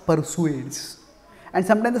authority persuades. And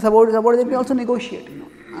sometimes the subordinate may also negotiate.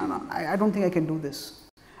 I don't think I can do this.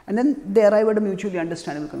 And then they arrive at a mutually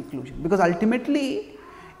understandable conclusion. Because ultimately,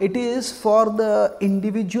 it is for the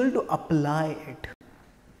individual to apply it.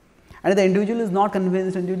 And if the individual is not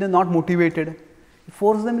convinced, individual is not motivated, you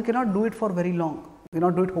force them, you cannot do it for very long. You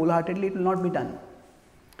cannot do it wholeheartedly, it will not be done.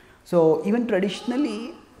 So even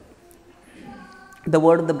traditionally, the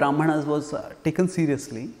word of the Brahmanas was taken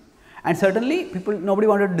seriously. And certainly, nobody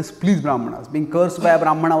wanted to displease Brahmanas. Being cursed by a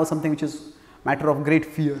Brahmana was something which is a matter of great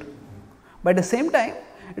fear. But at the same time,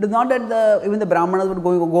 it is not that even the Brahmanas would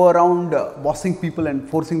go around bossing people and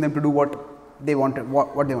forcing them to do what they wanted,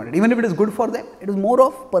 what they wanted. Even if it is good for them, it is more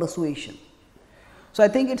of persuasion. So I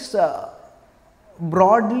think it's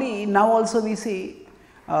broadly, now also we see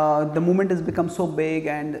the movement has become so big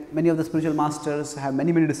and many of the spiritual masters have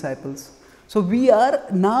many disciples. So we are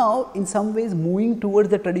now in some ways moving towards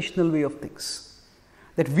the traditional way of things,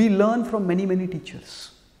 that we learn from many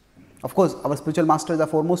teachers. Of course, our spiritual master is our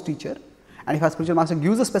foremost teacher, and if our spiritual master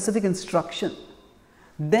gives a specific instruction,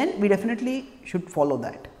 then we definitely should follow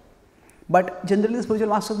that. But generally the spiritual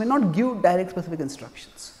masters may not give direct specific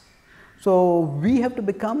instructions. So we have to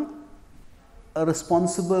become a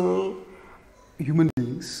responsible human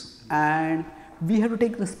beings, and we have to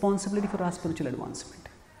take responsibility for our spiritual advancement.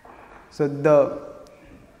 So the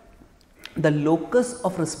locus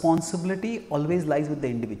of responsibility always lies with the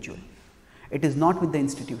individual. It is not with the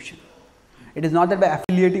institution. It is not that by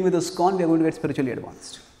affiliating with ISKCON we are going to get spiritually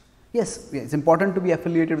advanced. Yes, it's important to be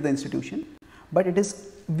affiliated with the institution, but it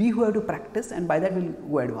is we who have to practice, and by that we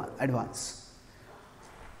will go advance.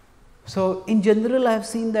 So in general, I have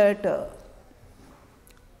seen that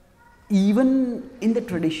even in the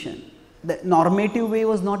tradition, the normative way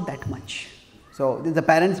was not that much. So the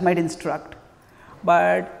parents might instruct,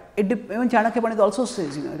 but even Chanakya Pandit also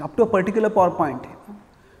says, up to a particular power point.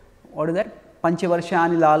 What is that?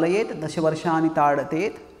 Panchavarshani lalayet, dashavarshani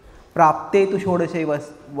tadatet, prapte tu shodashe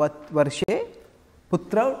varshe,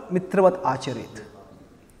 Putra mitravat acharet.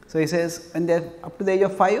 So he says, when they are up to the age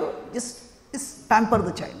of 5, just pamper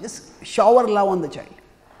the child, just shower love on the child.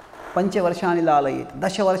 Pancha varshani lalayet,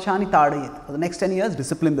 dasha varshani tadayet. For the next 10 years,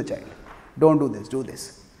 discipline the child. Don't do this, do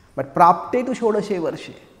this. But prapte to shodashe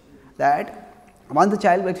varshe, that once the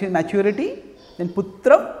child reaches maturity, then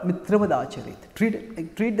putra mitravad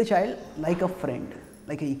acharet. Treat the child like a friend,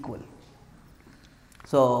 like an equal.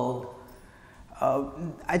 So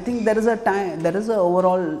I think there is an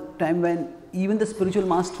overall time when even the spiritual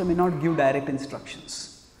master may not give direct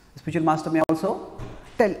instructions. The spiritual master may also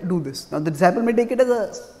tell, do this. Now the disciple may take it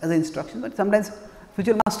as an instruction, but sometimes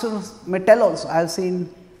spiritual masters may tell also. I have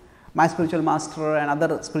seen my spiritual master and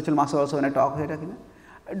other spiritual masters also, when I talk,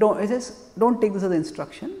 it says, don't take this as an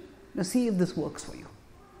instruction, see if this works for you.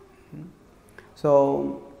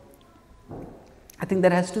 So I think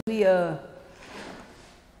there has to be a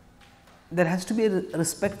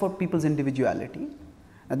respect for people's individuality.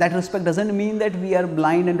 Now, that respect doesn't mean that we are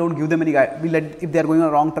blind and don't give them any guide. If they are going on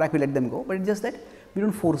a wrong track, we let them go. But it's just that we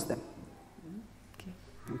don't force them. Okay.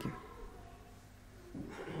 Thank you.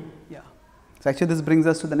 Yeah. So actually, this brings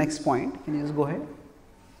us to the next point. Can you just go ahead?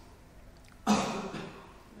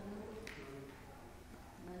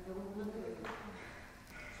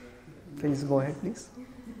 Please go ahead, please.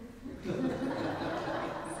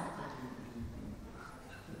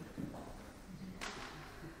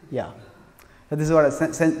 Yeah. So this is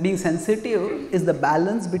what being sensitive is the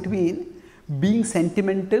balance between being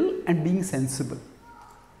sentimental and being sensible.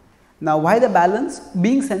 Now, why the balance?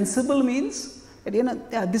 Being sensible means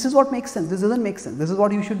that this is what makes sense. This doesn't make sense. This is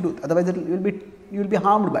what you should do. Otherwise, you will be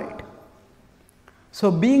harmed by it. So,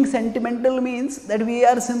 being sentimental means that we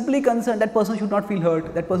are simply concerned that person should not feel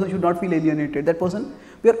hurt. That person should not feel alienated.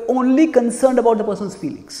 We are only concerned about the person's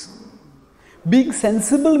feelings. Being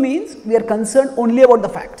sensible means we are concerned only about the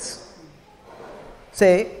facts.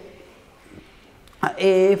 Say,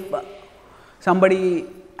 if somebody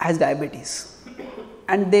has diabetes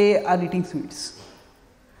and they are eating sweets.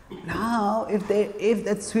 Now, if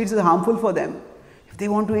that sweets is harmful for them, if they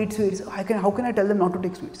want to eat sweets, how can I tell them not to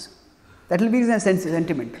take sweets? That will be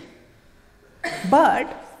sentimental.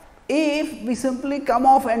 But if we simply come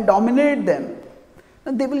off and dominate them,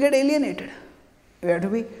 then they will get alienated. We have to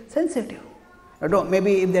be sensitive.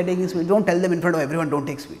 Maybe if they are taking sweets, don't tell them in front of everyone, don't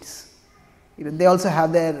take sweets. They also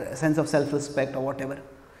have their sense of self-respect or whatever.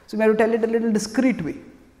 So we have to tell it a little discreet way.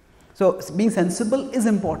 So being sensible is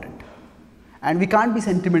important. And we can't be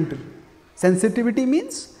sentimental. Sensitivity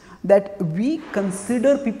means that we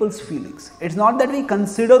consider people's feelings. It's not that we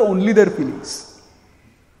consider only their feelings.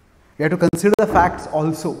 We have to consider the facts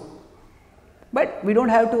also. But we don't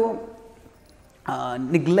have to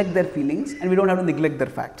neglect their feelings, and we don't have to neglect their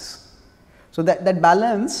facts. So that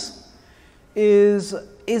balance is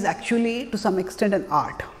actually to some extent an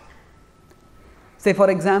art. Say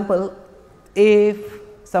for example, if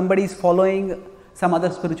somebody is following some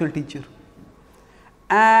other spiritual teacher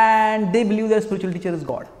and they believe their spiritual teacher is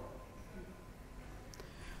God.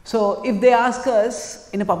 So if they ask us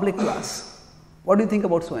in a public class, what do you think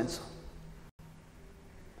about so and so?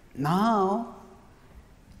 Now,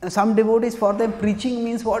 some devotees, for them preaching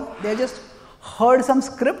means what? They just heard some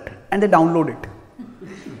script and they download it.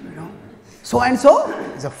 So and so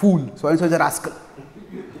is a fool, so and so is a rascal.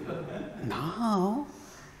 Now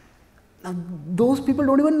those people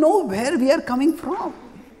don't even know where we are coming from.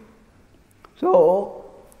 So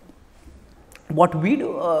what we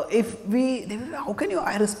do, how can you,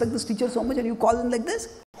 I respect this teacher so much and you call them like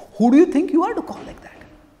this? Who do you think you are to call like that?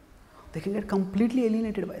 They can get completely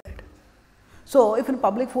alienated by that. So if in a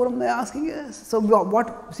public forum they are asking, yes, so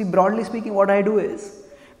broadly speaking, what I do is,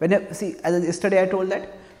 as yesterday I told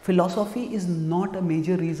that philosophy is not a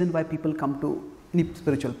major reason why people come to any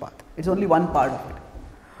spiritual path. It's only one part of it.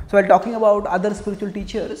 So while talking about other spiritual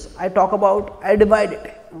teachers, I divide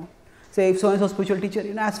it. Say if so and so spiritual teacher,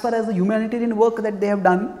 as far as the humanitarian work that they have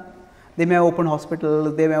done, they may have opened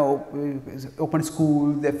hospitals, they may have opened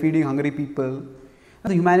schools, they are feeding hungry people.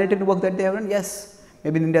 The humanitarian work that they have done, yes,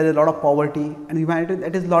 maybe in India there is a lot of poverty, and humanitarian,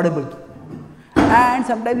 that is laudable. And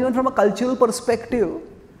sometimes even from a cultural perspective,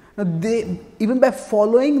 even by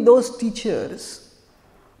following those teachers,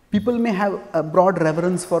 people may have a broad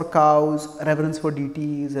reverence for cows, reverence for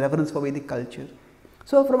deities, reverence for Vedic culture.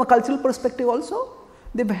 So from a cultural perspective also,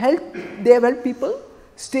 they have helped people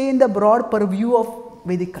stay in the broad purview of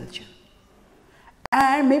Vedic culture.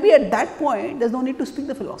 And maybe at that point, there is no need to speak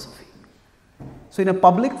the philosophy. So in a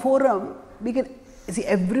public forum, we can see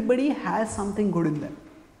everybody has something good in them.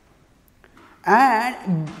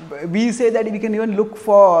 And we say that we can even look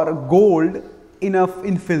for gold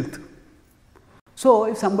in filth. So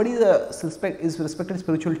if somebody is respected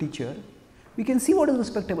spiritual teacher, we can see what is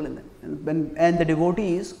respectable in them. And the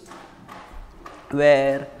devotees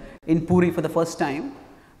were in Puri for the first time,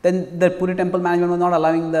 then the Puri temple management was not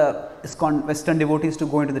allowing the ISKCON Western devotees to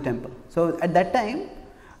go into the temple. So at that time,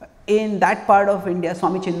 in that part of India,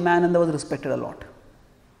 Swami Chinmayananda was respected a lot.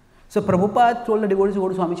 So Prabhupada told the devotees to go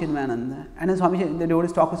to Swami Chinmayananda, and then the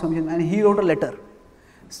devotees talked to Swami Chinmayananda, and he wrote a letter.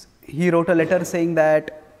 He wrote a letter saying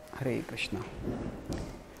that, Hare Krishna,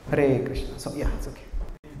 Hare Krishna. So yeah, it's okay.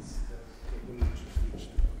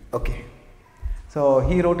 Okay. So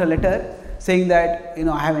he wrote a letter saying that,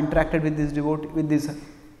 I have interacted with these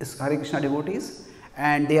Hare Krishna devotees,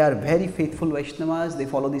 and they are very faithful Vaishnavas, they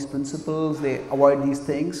follow these principles, they avoid these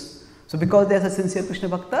things. So because they are sincere Krishna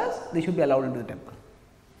Bhaktas, they should be allowed into the temple.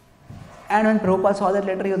 And when Prabhupada saw that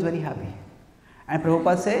letter, he was very happy. And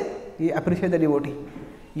Prabhupada said, he appreciated the devotee.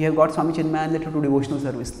 You have got Swami Chinmayananda to do devotional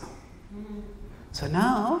service now. So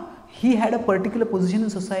now, he had a particular position in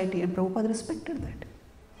society, and Prabhupada respected that.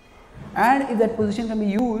 And if that position can be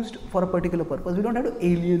used for a particular purpose, we don't have to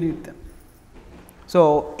alienate them.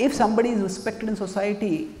 So, if somebody is respected in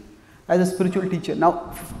society as a spiritual teacher,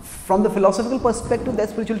 now from the philosophical perspective,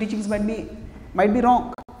 that spiritual teachings might be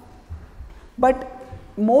wrong. But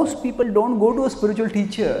most people don't go to a spiritual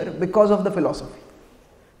teacher because of the philosophy.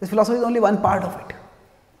 This philosophy is only one part of it.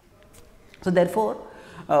 So therefore,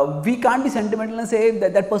 we can't be sentimental and say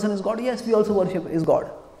that person is God. Yes, we also worship is God.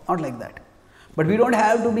 Not like that. But we don't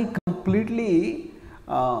have to be completely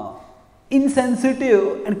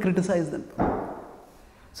insensitive and criticize them.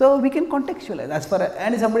 So we can contextualize.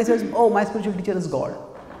 And if somebody says, oh, my spiritual teacher is God,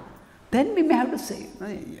 then we may have to say,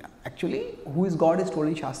 actually, who is God is told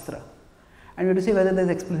in Shastra. And we have to say whether there is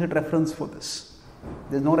explicit reference for this. If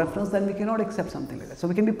there is no reference, then we cannot accept something like that. So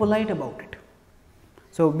we can be polite about it.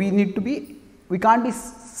 So we can't be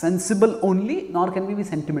sensible only, nor can we be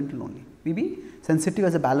sentimental only. We be sensitive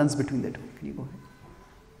as a balance between the two. Can you go ahead?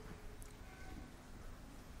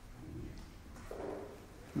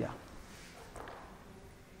 Yeah.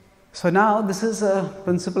 So now this is a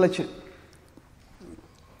principle.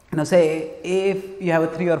 Say if you have a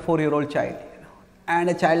 3 or 4 year old child, and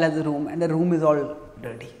a child has a room, and the room is all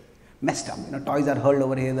dirty, messed up. Toys are hurled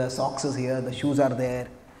over here, the socks is here, the shoes are there,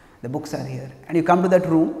 the books are here, and you come to that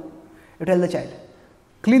room, you tell the child,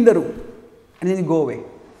 clean the room, and then you go away,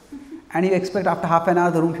 and you expect after half an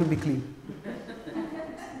hour the room should be clean.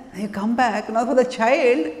 And you come back. Now for the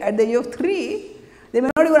child at the age of 3, they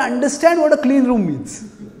may not even understand what a clean room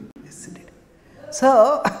means. Isn't it?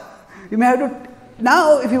 So you may have to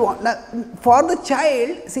now, if you want, for the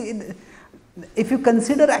child, see, if you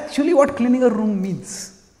consider actually what cleaning a room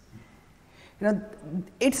means,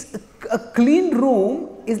 it's a clean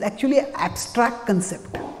room is actually an abstract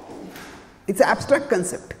concept. It's an abstract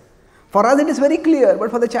concept. For us it is very clear,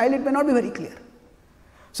 but for the child it may not be very clear.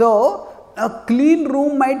 So a clean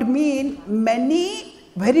room might mean many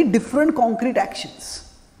very different concrete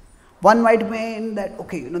actions. One might mean that,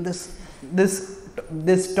 okay,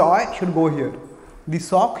 this toy should go here, the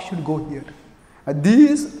sock should go here,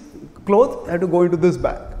 these clothes have to go into this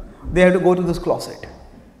bag, they have to go to this closet.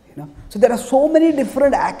 So there are so many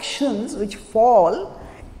different actions which fall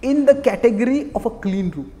in the category of a clean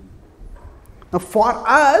room. Now for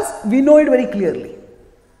us, we know it very clearly,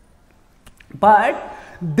 but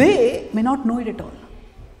they may not know it at all.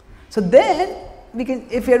 So then,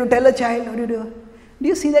 if you have to tell a child, what do you do? Do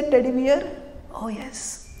you see that teddy bear? Oh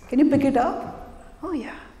yes. Can you pick it up? Oh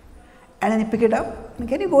yeah. And then you pick it up, and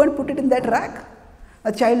can you go and put it in that rack?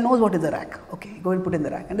 A child knows what is the rack. Okay, go and put it in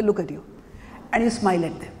the rack, and they look at you, and you smile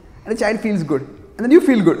at them, and the child feels good, and then you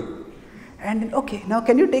feel good. And then, okay, now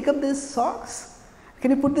can you take up these socks?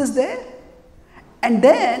 Can you put this there? And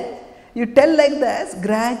then you tell like this,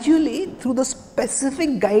 gradually through the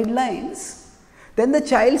specific guidelines, then the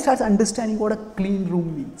child starts understanding what a clean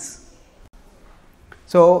room means.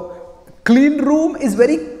 So clean room is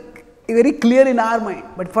very clear in our mind,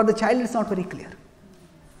 but for the child it's not very clear.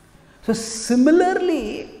 So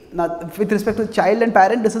similarly, now with respect to child and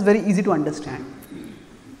parent, this is very easy to understand.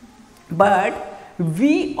 But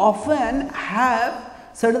we often have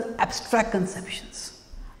certain abstract conceptions.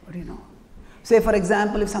 What do you know? Say for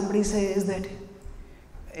example, if somebody says that,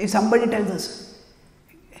 if somebody tells us,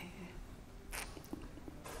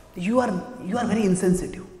 you are very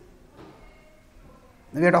insensitive.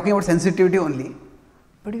 We are talking about sensitivity only,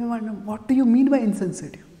 but you wonder, what do you mean by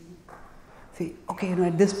insensitive? See, okay,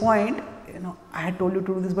 at this point, I had told you to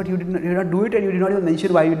do this, but you did not do it, and you did not even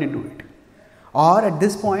mention why you didn't do it. Or at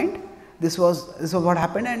this point, this was what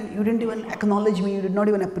happened, and you didn't even acknowledge me, you did not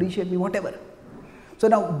even appreciate me, whatever. So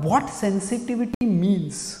now, what sensitivity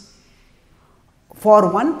means for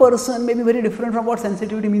one person may be very different from what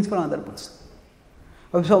sensitivity means for another person.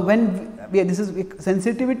 So when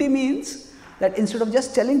sensitivity means that instead of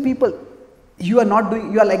just telling people you are not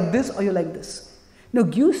doing, you are like this or you are like this,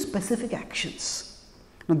 give specific actions.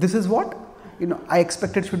 Now this is what I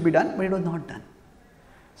expected should be done, but it was not done.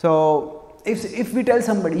 So if we tell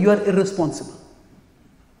somebody you are irresponsible,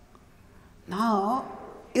 now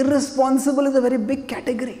irresponsible is a very big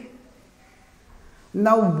category.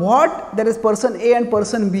 Now there is person A and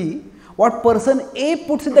person B, what person A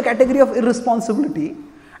puts in the category of irresponsibility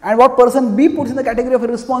and what person B puts in the category of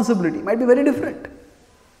irresponsibility might be very different.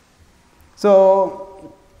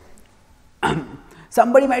 So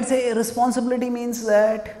somebody might say irresponsibility means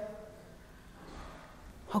that,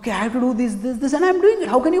 okay, I have to do this and I am doing it.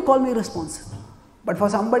 How can you call me irresponsible? But for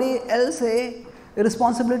somebody else, say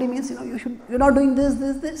irresponsibility means you're not doing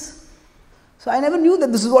this. So I never knew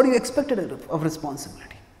that this is what you expected of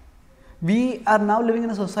responsibility. We are now living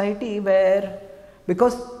in a society where,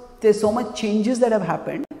 because there's so much changes that have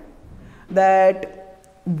happened, that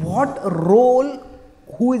what role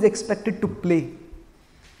who is expected to play.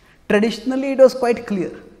 Traditionally it was quite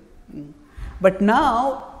clear, but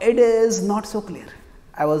now it is not so clear.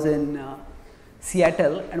 I was in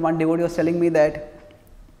Seattle and one devotee was telling me that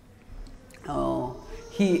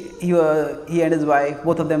he and his wife,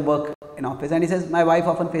 both of them work in office, and he says, my wife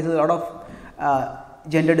often faces a lot of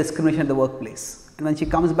gender discrimination in the workplace, and when she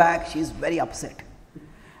comes back she is very upset.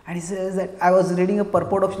 And he says that I was reading a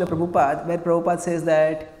purport of Srila Prabhupada where Prabhupada says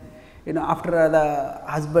that after the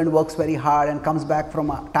husband works very hard and comes back from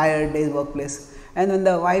a tired day's workplace, and when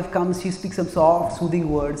the wife comes she speaks some soft soothing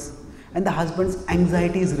words and the husband's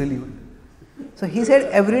anxiety is relieved. So he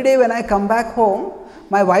said, every day when I come back home,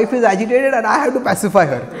 my wife is agitated and I have to pacify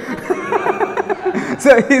her.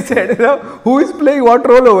 So he said, who is playing what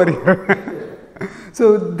role over here?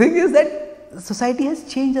 So the thing is that society has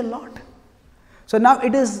changed a lot. So now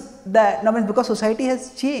it is that, because society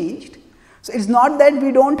has changed, so it's not that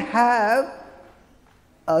we don't have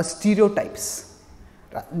stereotypes.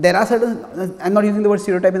 There are certain, I am not using the word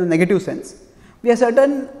stereotype in the negative sense, we have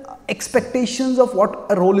certain expectations of what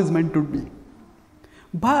a role is meant to be.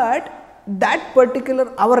 But that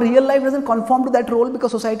particular, our real life doesn't conform to that role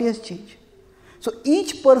because society has changed. So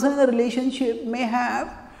each person in a relationship may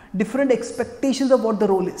have different expectations of what the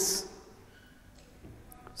role is.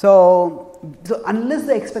 So unless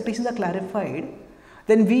the expectations are clarified,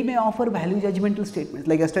 then we may offer value judgmental statements.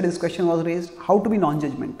 Like yesterday this question was raised, how to be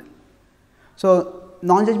non-judgmental. So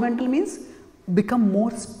non-judgmental means become more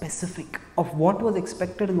specific of what was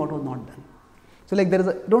expected and what was not done. So like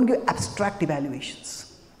don't give abstract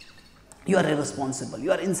evaluations. You are irresponsible,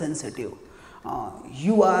 you are insensitive,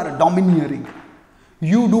 you are domineering,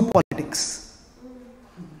 you do politics.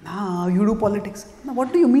 Now you do politics. Now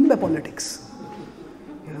what do you mean by politics?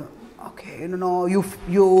 Okay,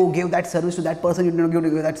 you gave that service to that person, you did not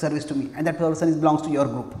give that service to me, and that person belongs to your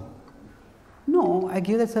group. No, I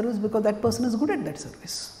gave that service because that person is good at that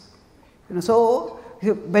service. So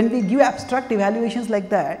when we give abstract evaluations like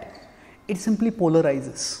that, it simply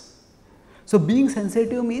polarizes. So being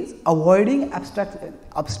sensitive means avoiding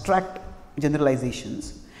abstract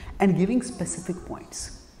generalizations and giving specific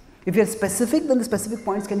points. If you are specific, then the specific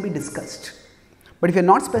points can be discussed. But if you are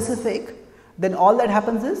not specific, then all that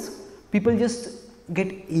happens is people just get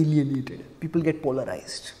alienated, people get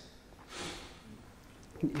polarized.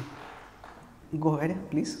 Go ahead,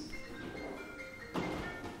 please.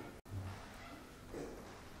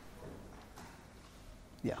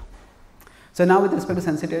 Yeah. So now with respect to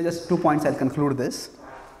sensitivity, just 2 points, I'll conclude this.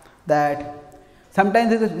 That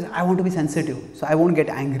sometimes I want to be sensitive, so I won't get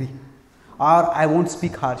angry, or I won't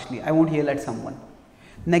speak harshly, I won't yell at someone.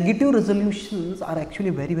 Negative resolutions are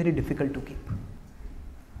actually very, very difficult to keep.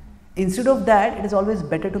 Instead of that, it is always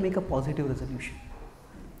better to make a positive resolution.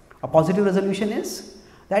 A positive resolution is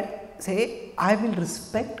that, say, I will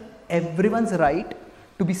respect everyone's right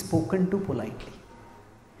to be spoken to politely.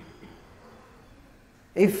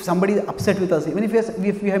 If somebody is upset with us, even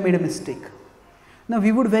if we have made a mistake, now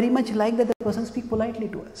we would very much like that the person speak politely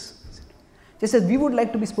to us. Just as we would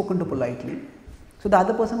like to be spoken to politely, so the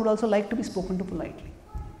other person would also like to be spoken to politely.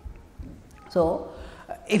 So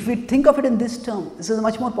if we think of it in this term, this is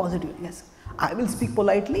much more positive. Yes, I will speak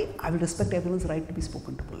politely, I will respect everyone's right to be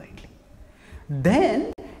spoken to politely.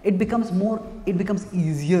 Then it becomes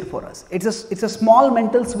easier for us. It's a small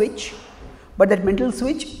mental switch, but that mental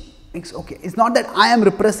switch, it's okay. It's not that I am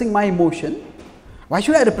repressing my emotion. Why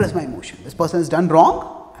should I repress my emotion? This person has done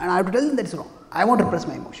wrong and I have to tell them that it's wrong. I won't repress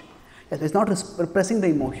my emotion. Yes, it's not repressing the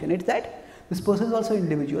emotion. It's that this person is also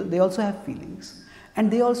individual. They also have feelings and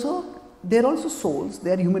they also they are also souls,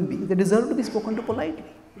 they are human beings, they deserve to be spoken to politely.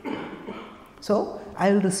 So,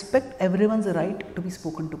 I will respect everyone's right to be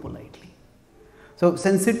spoken to politely. So,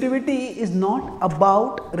 sensitivity is not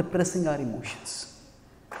about repressing our emotions.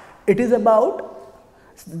 It is about,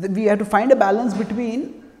 we have to find a balance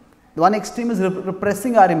between, one extreme is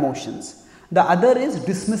repressing our emotions, the other is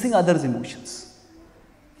dismissing others' emotions.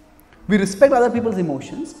 We respect other people's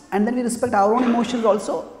emotions and then we respect our own emotions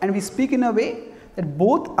also, and we speak in a way that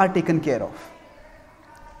both are taken care of.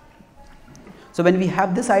 So, when we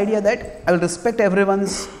have this idea that I will respect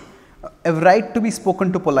everyone's right to be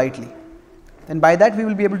spoken to politely, then by that we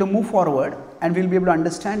will be able to move forward and we will be able to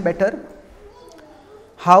understand better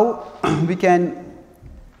how we can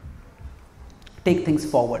take things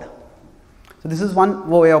forward. So, this is one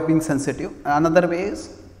way of being sensitive. Another way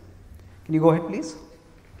is, can you go ahead please?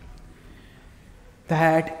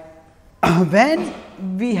 That when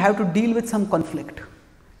we have to deal with some conflict,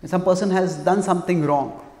 some person has done something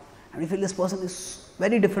wrong and we feel this person is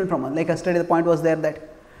very different from us. Like yesterday the point was there that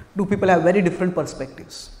two people have very different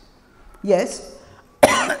perspectives. Yes,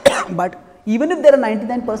 but even if there are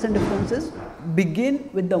 99% differences, begin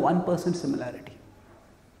with the 1% similarity.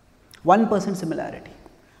 1% similarity.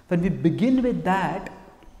 When we begin with that,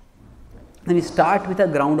 then we start with a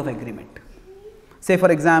ground of agreement. Say for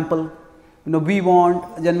example, we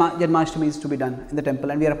want Janmashtami to be done in the temple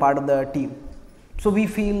and we are a part of the team. So we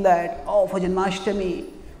feel that, for Janmashtami,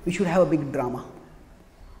 we should have a big drama.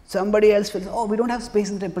 Somebody else feels, we don't have space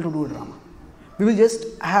in the temple to do a drama. We will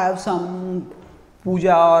just have some puja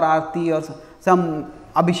or aarti or some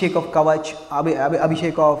abhishek of kavach,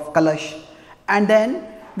 abhishek of kalash, and then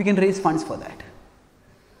we can raise funds for that.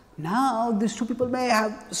 Now these two people may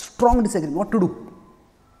have strong disagreement what to do.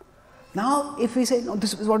 Now if we say, no,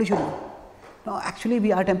 this is what you should do. No,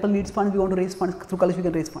 actually our temple needs funds, we want to raise funds, through kalash we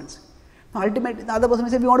can raise funds. Now ultimately the other person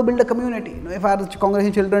may say, we want to build a community. If our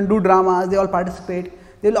congregation children do dramas, they all participate,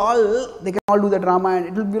 they can all do the drama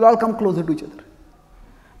and we'll all come closer to each other.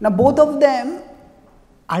 Now both of them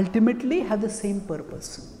ultimately have the same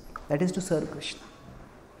purpose, that is to serve Krishna,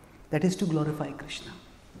 that is to glorify Krishna.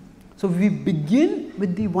 So we begin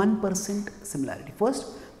with the 1% similarity. First,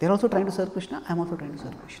 they are also trying to serve Krishna, I am also trying to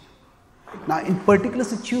serve Krishna. Now in particular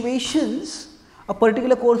situations, a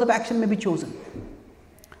particular course of action may be chosen.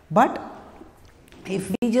 But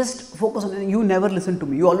if we just focus on, you never listen to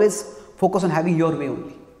me, you always focus on having your way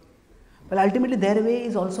only. Well, ultimately their way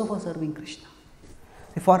is also for serving Krishna.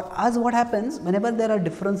 For us what happens, whenever there are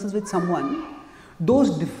differences with someone,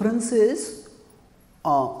 those differences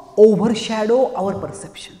overshadow our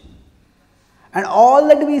perception. And all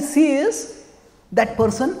that we see is, that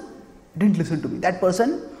person didn't listen to me, that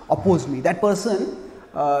person opposed me, that person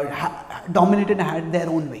dominated and had their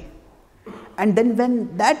own way. And then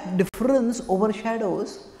when that difference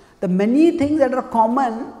overshadows the many things that are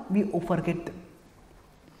common, we forget them.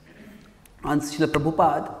 And Srila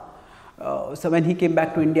Prabhupada, so when he came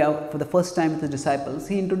back to India for the first time with his disciples,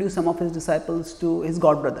 he introduced some of his disciples to his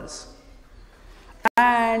godbrothers.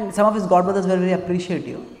 And some of his godbrothers were very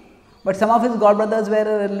appreciative. But some of his godbrothers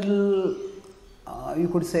were a little, you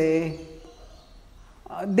could say,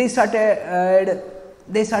 they started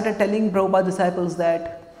telling Prabhupada's disciples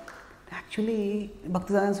that actually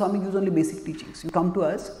Bhaktisiddhanta Swami gives only basic teachings. You come to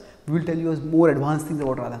us, we will tell you more advanced things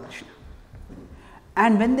about Radha Krishna.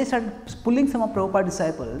 And when they started pulling some of Prabhupada's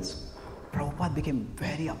disciples, Prabhupada became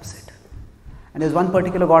very upset. And there was one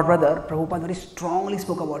particular godbrother, Prabhupada very strongly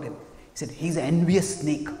spoke about him. He said, he is an envious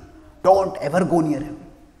snake, don't ever go near him.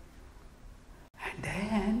 And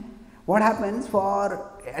then what happens,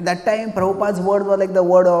 at that time Prabhupada's word was like the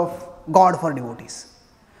word of God for devotees.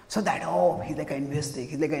 So that, he's like an envious snake,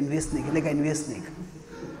 he's like an envious snake, he's like an envious snake.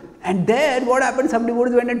 And then what happened, some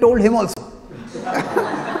devotees went and told him also.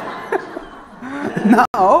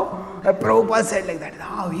 Now, Prabhupada said like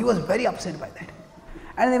that, he was very upset by that.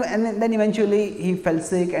 And then eventually he fell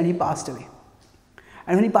sick and he passed away.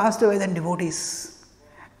 And when he passed away, then devotees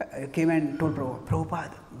came and told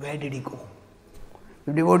Prabhupada, where did he go?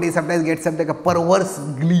 The devotee sometimes gets like a perverse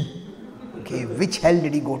glee. Okay, which hell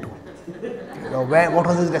did he go to? What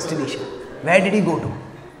was his destination? Where did he go to?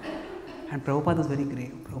 And Prabhupada was very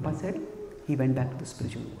grave. Prabhupada said, he went back to the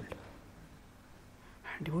spiritual world.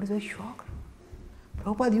 And devotees were shocked.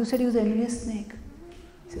 Prabhupada, you said he was an envious snake.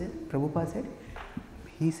 Prabhupada said,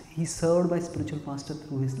 he served my spiritual master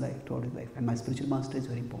throughout his life, and my spiritual master is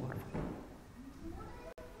very powerful.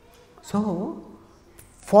 So,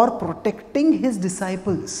 for protecting his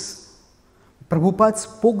disciples, Prabhupada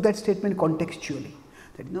spoke that statement contextually.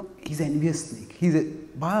 That he's an envious snake.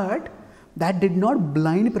 But that did not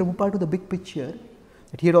blind Prabhupada to the big picture.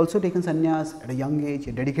 that he had also taken sannyas at a young age. He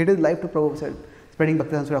had dedicated his life to Prabhupada, spreading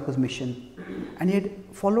Bhaktivedanta Thakur's mission, and he had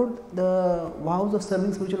followed the vows of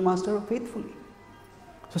serving spiritual master faithfully.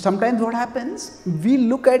 So sometimes what happens, we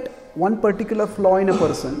look at one particular flaw in a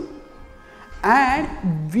person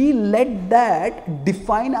and we let that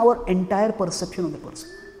define our entire perception of the person.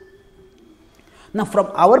 Now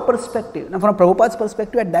from our perspective, from Prabhupada's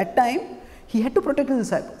perspective, at that time he had to protect his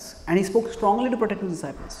disciples and he spoke strongly to protect his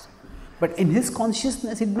disciples. But in his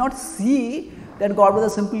consciousness he did not see that God brother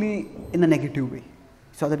simply in a negative way.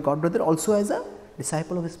 He saw that God brother also as a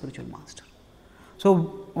disciple of his spiritual master.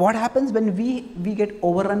 So what happens when we get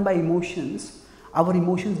overrun by emotions, our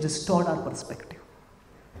emotions distort our perspective.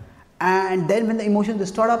 And then when the emotions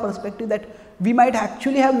distort our perspective, that we might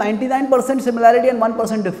actually have 99% similarity and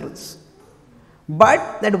 1% difference.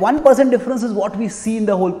 But that 1% difference is what we see in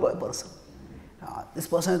the whole person. This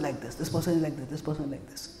person is like this, this person is like this, this person is like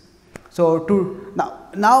this. So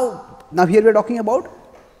now here we are talking about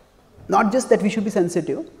not just that we should be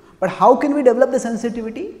sensitive, but how can we develop the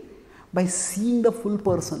sensitivity? By seeing the full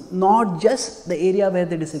person, not just the area where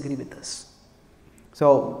they disagree with us.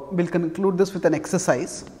 So we'll conclude this with an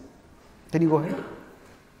exercise. Can you go ahead?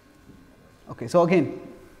 Okay, so again,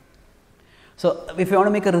 so if you want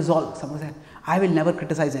to make a resolve, someone said, I will never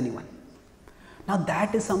criticize anyone. Now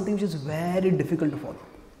that is something which is very difficult to follow.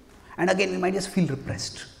 And again, we might just feel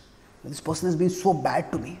repressed. This person has been so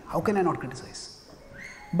bad to me, how can I not criticize?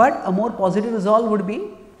 But a more positive resolve would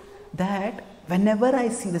be that whenever I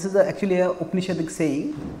see, this is actually a Upanishadic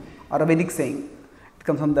saying or a Vedic saying, it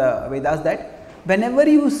comes from the Vedas, that whenever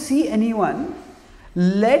you see anyone,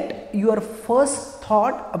 let your first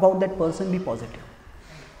thought about that person be positive.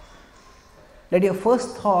 Let your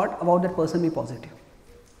first thought about that person be positive.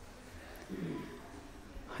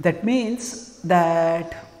 That means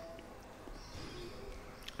that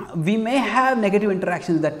we may have negative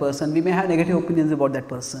interactions with that person, we may have negative opinions about that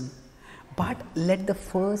person, but let the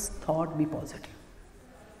first thought be positive.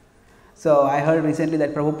 So I heard recently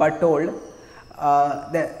that Prabhupada told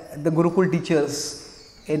the Gurukul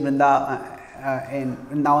teachers in Vrindavan,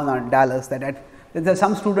 Dallas, that there are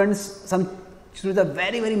some students are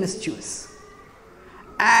very, very mischievous.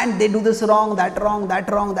 And they do this wrong, that wrong, that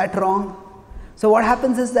wrong, that wrong. So what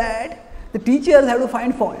happens is that the teachers have to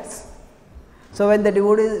find faults. So when the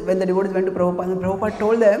devotees went to Prabhupada, Prabhupada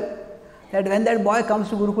told them that when that boy comes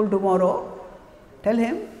to Gurukul tomorrow, tell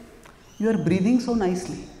him, you are breathing so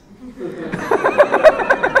nicely.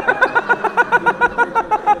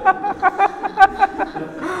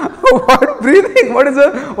 What breathing? What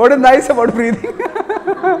is nice about breathing?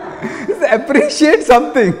 Just appreciate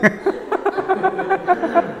something.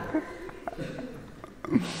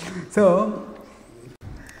 So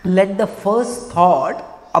let the first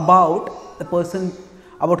thought about the person,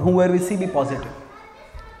 about whoever we see, be positive.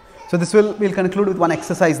 So this we'll conclude with one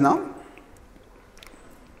exercise now.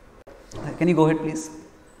 Can you go ahead, please?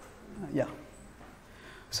 Yeah.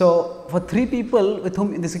 So for 3 people with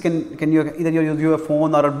whom this you can either use your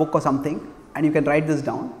phone or a book or something, and you can write this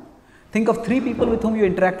down. Think of 3 people with whom you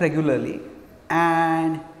interact regularly,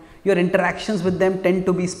 and your interactions with them tend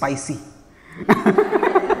to be spicy.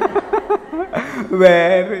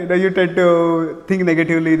 Where you tend to think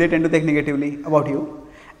negatively, they tend to think negatively about you,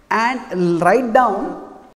 and write down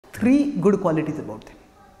 3 good qualities about them,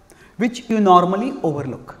 which you normally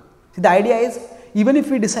overlook. See, the idea is, even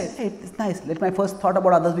if we decide, hey, it's nice, let my first thought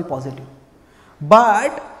about others be positive,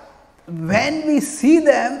 but when we see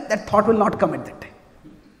them, that thought will not come at that time.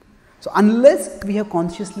 So unless we have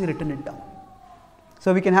consciously written it down.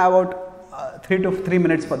 So we can have about 3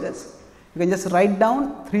 minutes for this. You can just write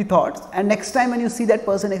down 3 thoughts, and next time when you see that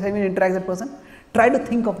person, next time you interact with that person, try to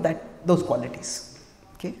think of those qualities.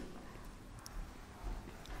 Okay.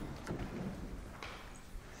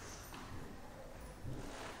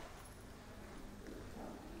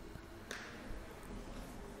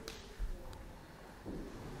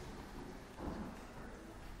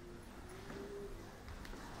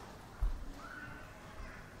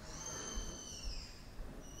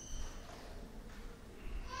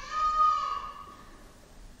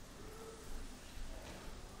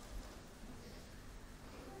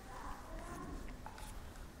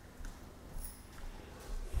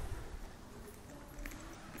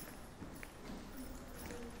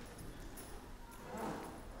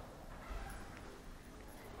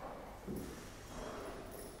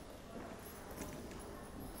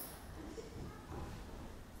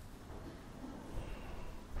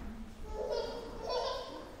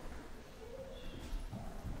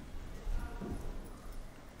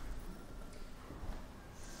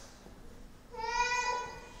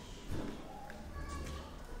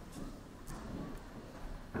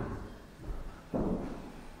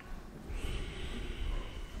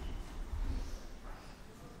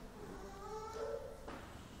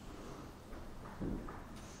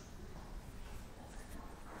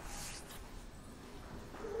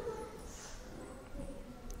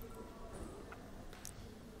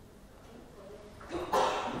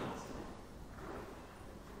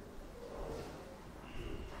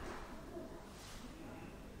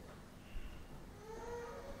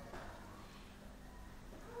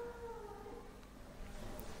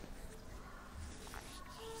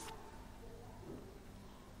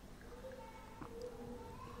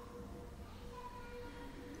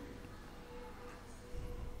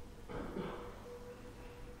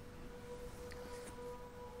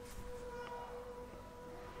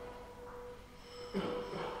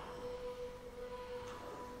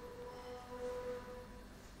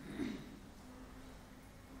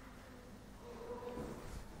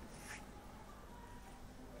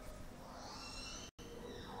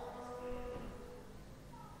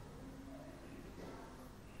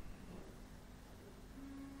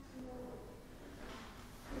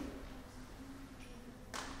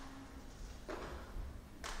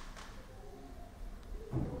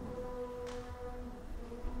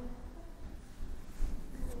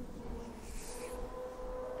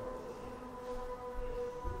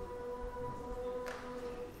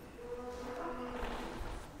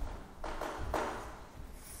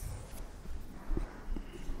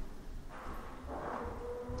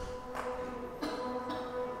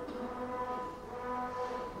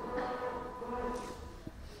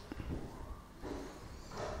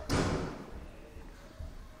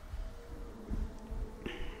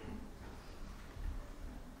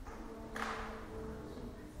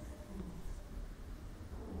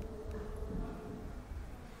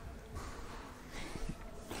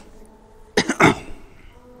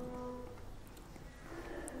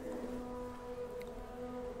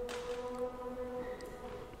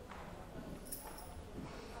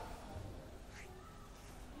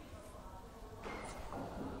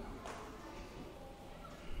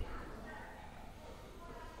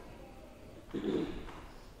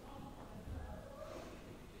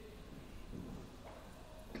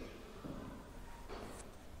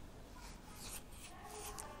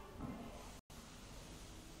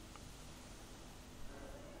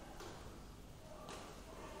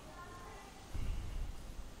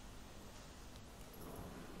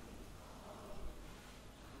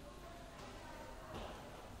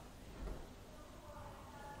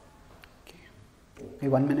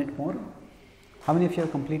 Maybe 1 minute more. How many of you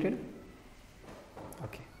have completed?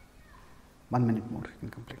 Okay. 1 minute more, you can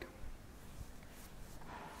complete.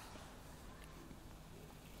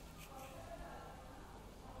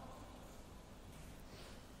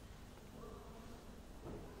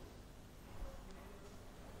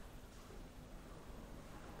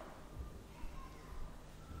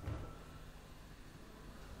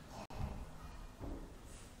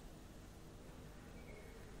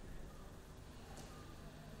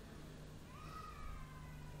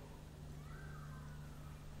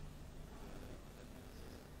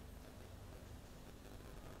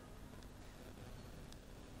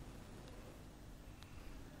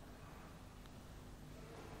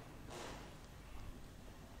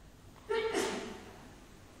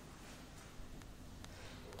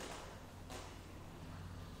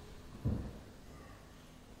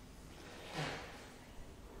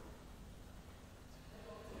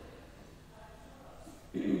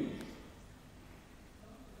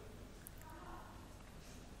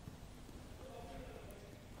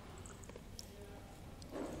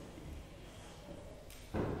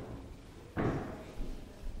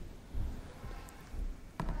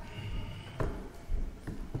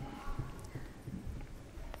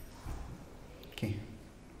 Okay.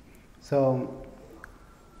 So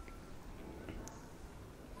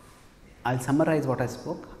I'll summarize what I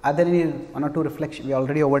spoke. Are there any one or two reflections? We are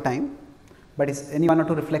already over time, but is any one or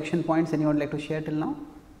two reflection points anyone would like to share till now?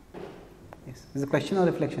 Yes. Is it a question or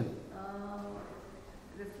reflection?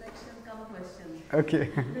 Reflection come question. Okay.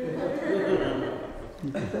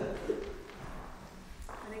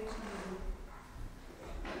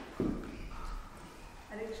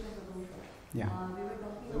 Yeah.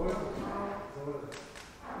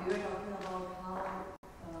 We were talking about how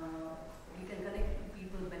we can connect to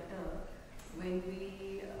people better when we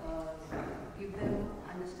give them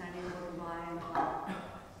understanding about why and how,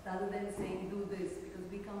 rather than saying do this, because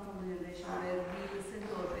we come from a generation where we listen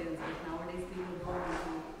to our parents, but nowadays people don't want to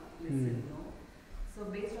listen, no? So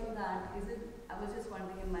based on that, I was just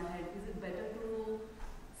wondering in my head, is it better to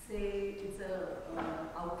say it's a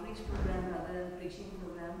outreach program rather than preaching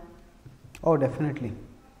program? Oh, definitely.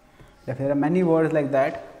 There are many words like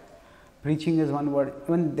that. Preaching is one word.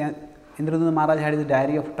 Even Indradutta Maharaj had his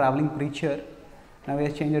diary of traveling preacher, Now we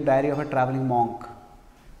have changed the diary of a traveling monk.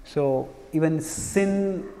 So even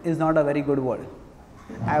sin is not a very good word.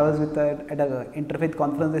 I was at an interfaith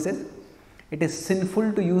conference. They said it is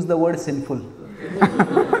sinful to use the word sinful.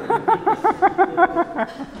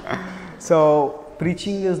 So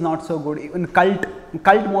preaching is not so good. Even cult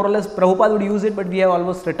more or less Prabhupada would use it, but we have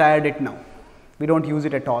almost retired it now. We don't use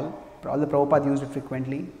it at all. All the Prabhupada used it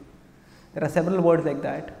frequently. There are several words like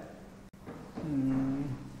that.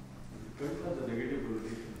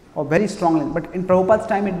 Or very strongly, but in Prabhupada's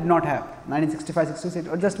time it did not have. 1965, 66,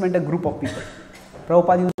 it just meant a group of people.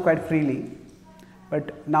 Prabhupada used it quite freely,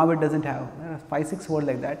 but now it doesn't have. There are 5-6 words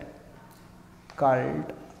like that.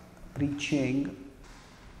 Cult, preaching,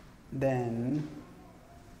 then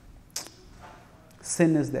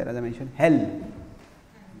sin is there, as I mentioned.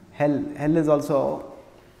 Hell is also,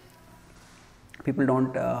 people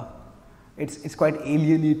don't, it's quite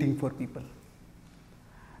alienating for people.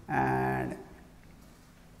 And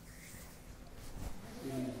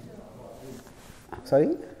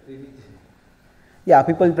sorry? Yeah,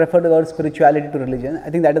 people prefer the word spirituality to religion. I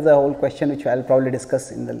think that is a whole question which I'll probably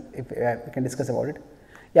discuss if we can discuss about it.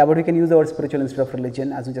 Yeah, but we can use the word spiritual instead of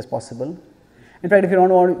religion as much as possible. In fact, if you don't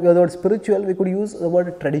want to use the word spiritual, we could use the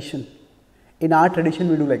word tradition. In our tradition,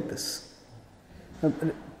 we do like this.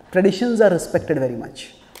 Traditions are respected very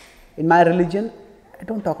much. In my religion, I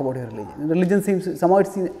don't talk about your religion. Religion seems, somehow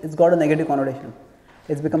it's got a negative connotation.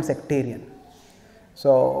 It's become sectarian.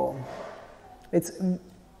 So, it's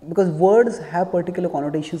because words have particular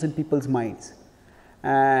connotations in people's minds.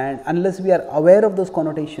 And unless we are aware of those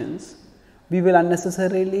connotations, we will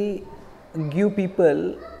unnecessarily give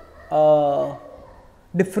people a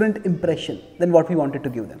different impression than what we wanted to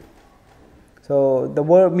give them. So, the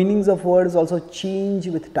meanings of words also change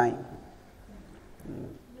with time.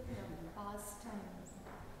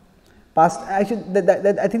 Actually,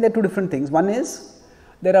 I think there are two different things. One is,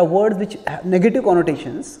 there are words which have negative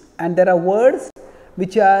connotations, and there are words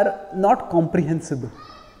which are not comprehensible.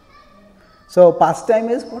 So, pastime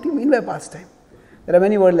is, what do you mean by pastime? There are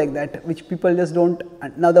many words like that which people just don't.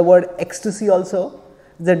 Now, the word ecstasy also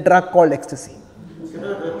is a drug called ecstasy.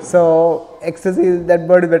 So, ecstasy, that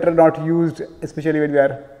word is better not used, especially when we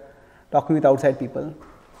are talking with outside people.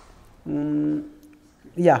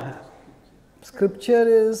 Yeah, scripture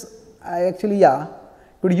is,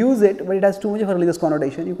 could use it, but it has too much of a religious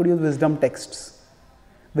connotation. You could use wisdom texts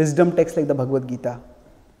like the Bhagavad-Gītā.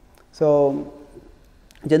 So,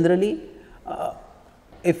 generally,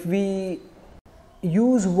 if we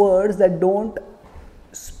use words that don't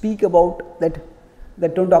speak about, that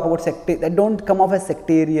don't talk about that don't come off as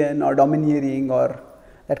sectarian or domineering or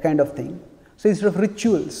that kind of thing. So, instead of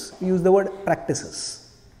rituals, we use the word practices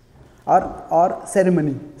or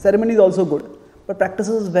ceremony. Ceremony is also good, but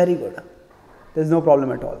practices is very good. There is no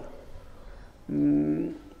problem at all.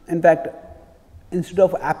 In fact, instead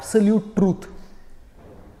of absolute truth,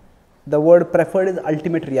 the word preferred is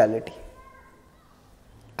ultimate reality.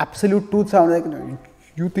 Absolute truth sounds like,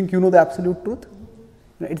 you think you know the absolute truth?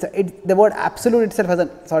 The word absolute itself has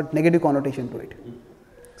a sort of negative connotation to it.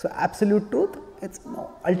 So, absolute truth, it's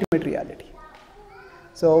no, ultimate reality.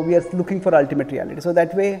 So, we are looking for ultimate reality. So,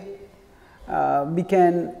 that way we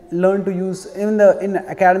can learn to use, even in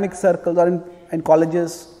academic circles or in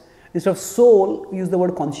colleges, instead of soul, we use the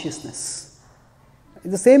word consciousness.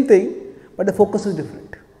 It's the same thing, but the focus is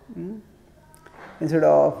different. Instead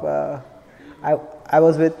of, I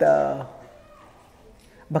was with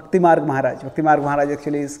Bhakti Marg Maharaj. Bhakti Marg Maharaj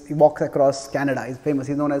actually he walks across Canada. He's famous.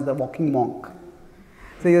 He's known as the walking monk.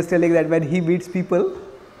 So he was telling that when he meets people,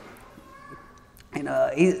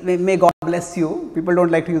 may God bless you. People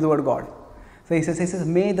don't like to use the word God. So he says,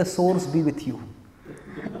 may the source be with you.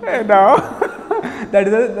 Now, that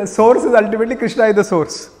is the source is ultimately Krishna is the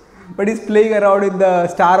source. But he's playing around in the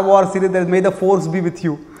Star Wars series that may the force be with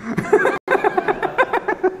you.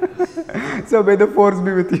 So may the force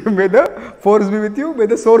be with you, may the force be with you, may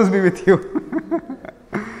the source be with you.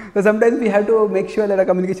 So sometimes we have to make sure that our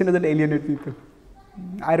communication doesn't alienate people.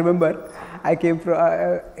 I remember I came from,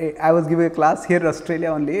 I was giving a class here in Australia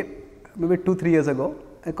only, maybe 2-3 years ago.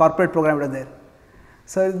 A corporate program was there.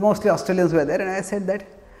 So mostly Australians were there, and I said that,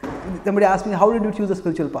 somebody asked me, how did you choose the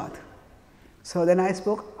spiritual path? So then I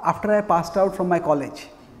spoke, after I passed out from my college.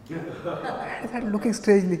 I started looking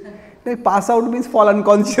strangely. Pass out means fall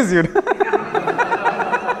unconscious, you know.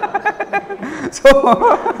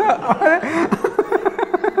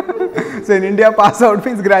 So in India, pass out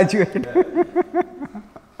means graduate.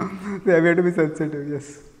 So we have to be sensitive,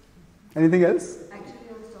 yes. Anything else? Actually,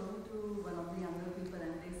 I was talking to one of the younger people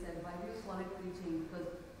and they said, why do you call it preaching? Because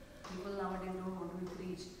people nowadays don't want to be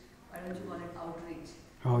preached. Why don't you call it outreach?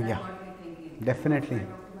 Oh, That's yeah. what we're thinking. Definitely. I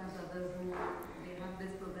talk to my brothers who they have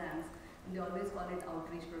these programs and they always call it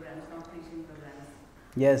outreach programs, not preaching programs.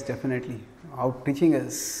 Yes, definitely. Outreaching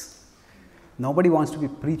is, nobody wants to be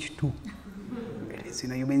preached to. It is,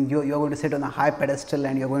 you mean you're going to sit on a high pedestal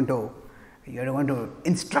and you're going to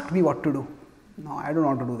instruct me what to do. No, I don't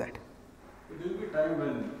want to do that. There will be a time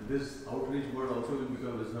when this outreach word also will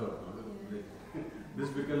become reserved. This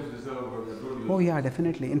becomes reserved word. Oh yeah,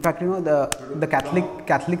 definitely. In fact, the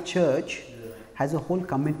Catholic Church has a whole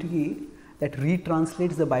committee that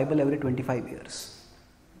retranslates the Bible every 25 years.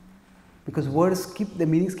 Because the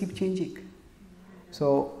meanings keep changing.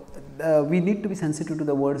 So we need to be sensitive to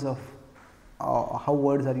the words of how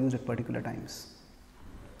words are used at particular times.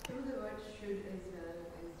 The word should is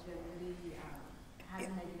generally has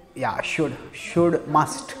an idea. Yeah, should,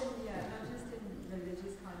 must. Yeah, not just in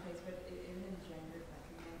religious context, but even in gender.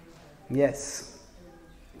 Yes.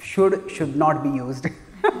 Should not be used.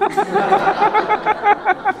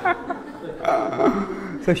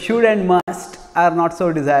 So should and must are not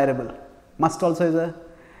so desirable. Must also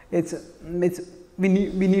is we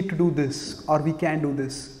need to do this, or we can do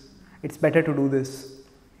this. It's better to do this.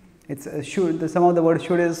 It's should. Some of the word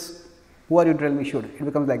should is, who are you to tell me should? It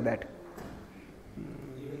becomes like that.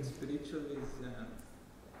 Even spiritual is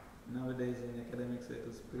nowadays in academic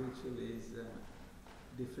circles, spiritual is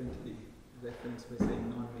differently referenced by saying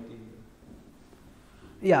non-material.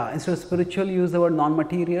 Yeah, instead of spiritual, use the word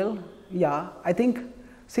non-material. Yeah, I think.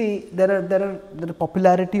 See, there are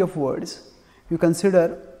popularity of words. You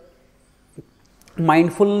consider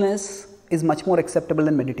mindfulness is much more acceptable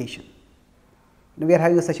than meditation. We are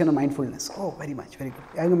having a session on mindfulness. Oh, very much, very good.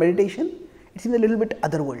 Having a meditation, it seems a little bit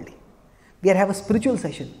otherworldly. We are having a spiritual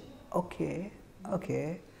session. Okay,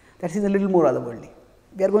 that seems a little more otherworldly.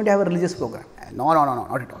 We are going to have a religious program. No,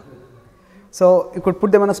 not at all. So you could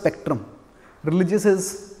put them on a spectrum. Religious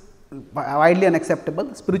is widely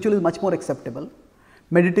unacceptable. Spiritual is much more acceptable.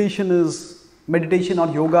 Meditation or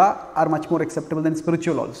yoga are much more acceptable than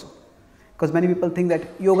spiritual also. Because many people think that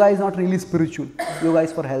yoga is not really spiritual. Yoga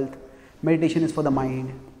is for health. Meditation is for the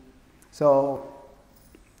mind. So,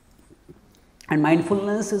 and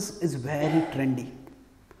mindfulness is very trendy.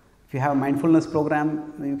 If you have a mindfulness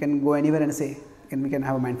program, you can go anywhere and say, we can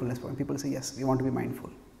have a mindfulness program. People say, yes, we want to be mindful.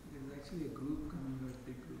 There's actually a group coming out,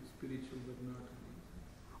 big group, spiritual but not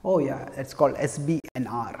religious. Oh yeah, it's called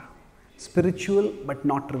SBNR. Spiritual but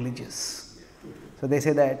not religious. So they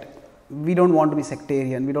say that we don't want to be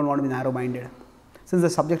sectarian, we don't want to be narrow-minded. Since the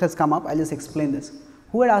subject has come up, I'll just explain this.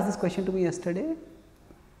 Who had asked this question to me yesterday?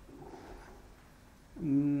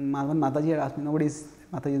 Mataji had asked me.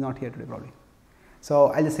 Mataji is not here today probably. So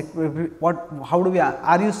I'll just say,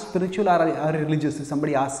 are you spiritual or are you religious? If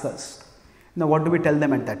somebody asks us, now what do we tell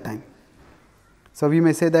them at that time? So we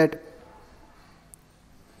may say that,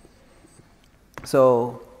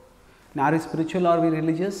 are we spiritual or are we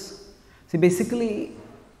religious? See, basically,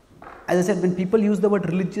 as I said, when people use the word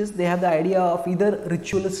religious, they have the idea of either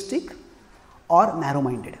ritualistic or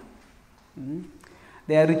narrow-minded.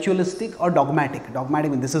 They are ritualistic or dogmatic.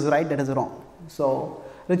 Dogmatic means this is right, that is wrong. So,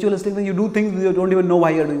 ritualistic means you do things you don't even know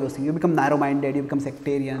why you are doing those things. You become narrow-minded, you become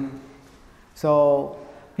sectarian. So,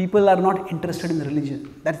 people are not interested in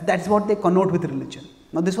religion. That's what they connote with religion.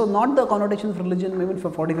 Now, this was not the connotation of religion maybe for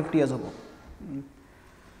 40-50 years ago.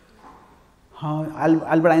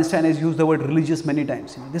 Albert Einstein has used the word religious many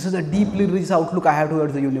times. This is a deeply religious outlook I have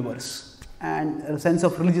towards the universe, and a sense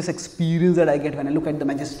of religious experience that I get when I look at the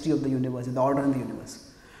majesty of the universe and the order in the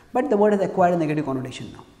universe. But the word has acquired a negative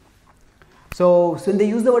connotation now. So when they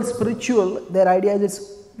use the word spiritual, their idea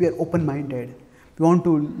is we are open-minded. We want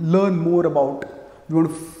to learn more about, we want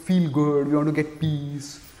to feel good, we want to get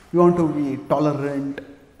peace, we want to be tolerant,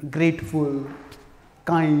 grateful,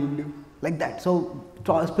 kind, like that. So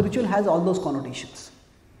spiritual has all those connotations.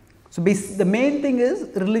 So the main thing is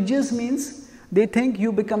religious means they think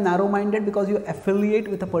you become narrow-minded because you affiliate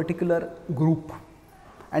with a particular group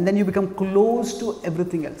and then you become close to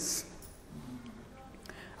everything else.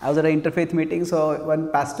 I was at an interfaith meeting, so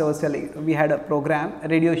one pastor was telling, we had a program, a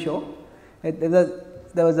radio show. There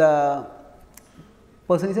was a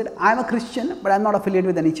person, he said, I am a Christian but I am not affiliated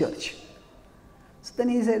with any church. So then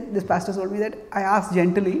he said, this pastor told me that, I asked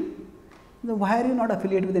gently, why are you not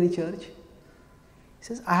affiliated with any church? He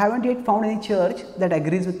says, I haven't yet found any church that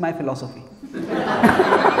agrees with my philosophy.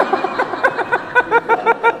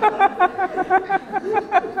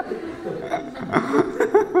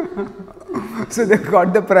 So they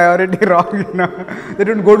got the priority wrong, They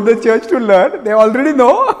don't go to the church to learn, they already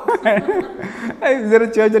know. Is there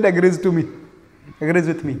a church that agrees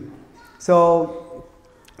with me? So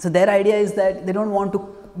their idea is that they don't want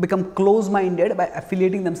to become close-minded by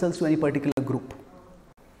affiliating themselves to any particular group.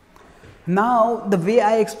 Now, the way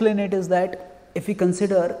I explain it is that if we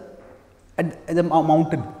consider the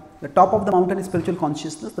mountain, the top of the mountain is spiritual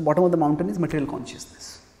consciousness, the bottom of the mountain is material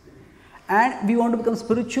consciousness. And we want to become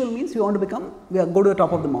spiritual means we go to the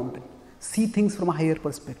top of the mountain, see things from a higher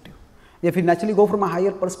perspective. If we naturally go from a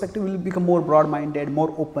higher perspective, we will become more broad-minded,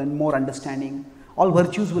 more open, more understanding. All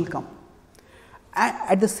virtues will come.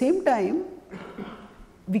 At the same time,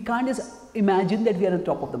 we can't just imagine that we are at the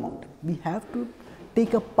top of the mountain. We have to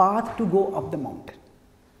take a path to go up the mountain.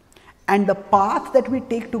 And the path that we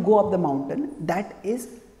take to go up the mountain, that is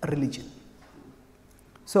religion.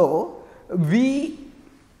 So,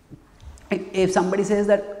 if somebody says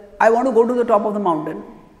that I want to go to the top of the mountain,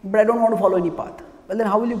 but I don't want to follow any path, well then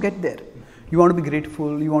how will you get there? You want to be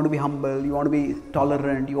grateful, you want to be humble, you want to be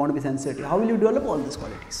tolerant, you want to be sensitive. How will you develop all these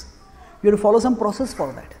qualities? You have to follow some process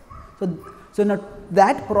for that. So now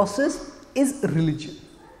that process is religion.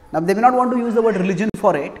 Now they may not want to use the word religion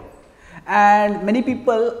for it, and many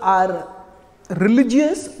people are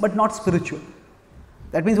religious but not spiritual.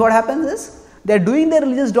 That means what happens is they are doing their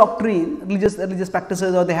religious doctrine, religious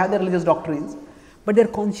practices, or they have their religious doctrines, but their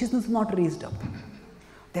consciousness is not raised up.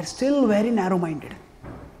 They are still very narrow-minded.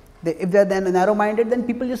 If they are then narrow-minded, then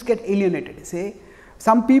people just get alienated. Say,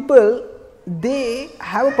 some people, they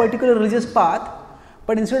have a particular religious path,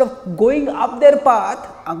 but instead of going up their path,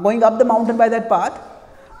 going up the mountain by that path,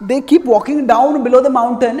 they keep walking down below the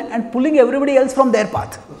mountain and pulling everybody else from their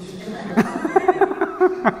path.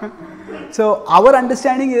 So our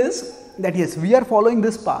understanding is that yes, we are following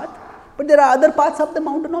this path, but there are other paths up the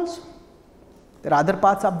mountain also. There are other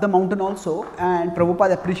paths up the mountain also, and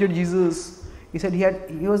Prabhupada appreciated Jesus. He said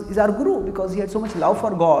he's our guru because he had so much love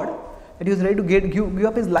for God that he was ready to give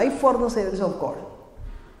up his life for the service of God.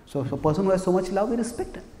 So a person who has so much love, we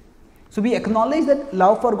respect him. So we acknowledge that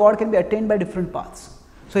love for God can be attained by different paths.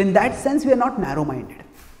 So in that sense, we are not narrow-minded,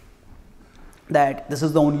 that this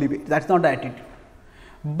is the only way. That's not the attitude.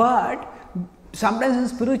 But sometimes in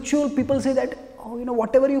spiritual, people say that, oh,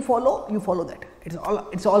 whatever you follow that.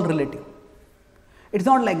 It's all relative. It's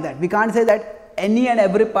not like that. We can't say that any and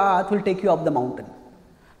every path will take you up the mountain.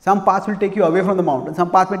 Some paths will take you away from the mountain.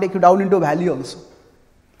 Some paths may take you down into a valley also.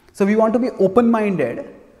 So we want to be open-minded,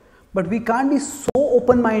 but we can't be so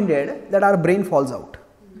open-minded that our brain falls out.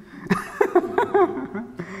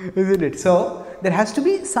 Isn't it? So there has to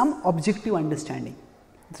be some objective understanding.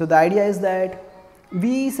 So the idea is that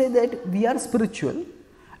we say that we are spiritual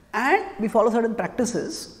and we follow certain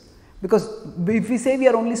practices, because if we say we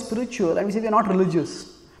are only spiritual and we say we are not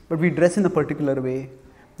religious, but we dress in a particular way,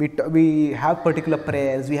 we have particular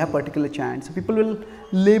prayers, we have particular chants, so people will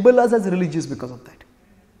label us as religious because of that.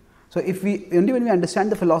 So if only when we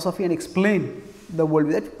understand the philosophy and explain the world,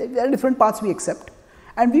 that there are different paths we accept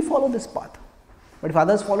and we follow this path. But if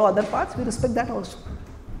others follow other paths, we respect that also.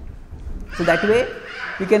 So that way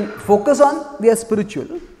we can focus on we are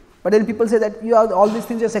spiritual, but then people say that you are all these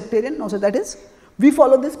things, you are sectarian. No, so that is, we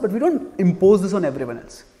follow this, but we don't impose this on everyone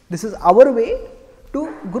else. This is our way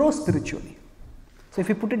to grow spiritually. So if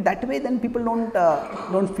you put it that way, then people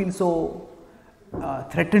don't feel so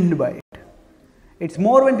threatened by it. It's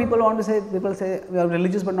more when people say we are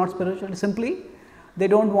religious but not spiritual. Simply, they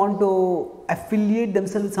don't want to affiliate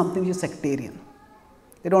themselves with something which is sectarian.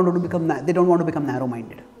 They don't want to become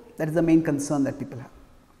narrow-minded. That is the main concern that people have.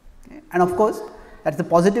 Okay? And of course, that's the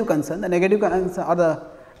positive concern. The negative concern, or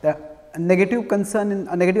the negative concern,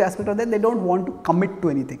 a negative aspect of that, they don't want to commit to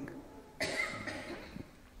anything.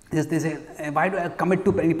 Just they say, why do I commit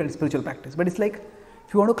to any spiritual practice? But it's like,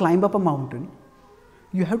 if you want to climb up a mountain,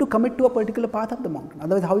 you have to commit to a particular path of the mountain.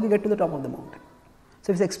 Otherwise, how will you get to the top of the mountain?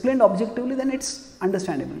 So if it's explained objectively, then it's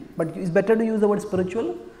understandable. But it's better to use the word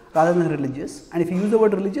spiritual rather than religious. And if you use the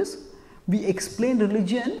word religious, we explain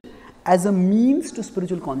religion as a means to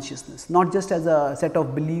spiritual consciousness, not just as a set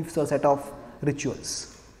of beliefs or set of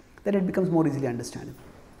rituals. Then it becomes more easily understandable.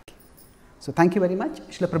 So thank you very much.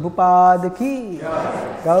 Shila Prabhupada ki,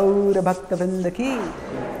 Gaura Bhakta Vrinda ki,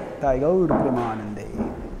 Jai Gaur Premanande.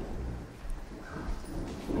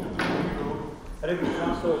 Hare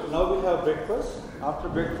Krishna. So now we have breakfast. After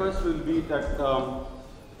breakfast, we'll be at 10:30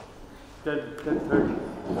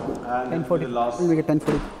 and 10:40. the last. We'll make it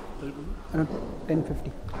 10:40. Around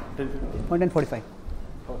 10:50. 10:50. Or 10:45.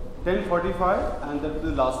 10:45, and that will be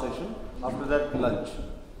the last session. After that, lunch.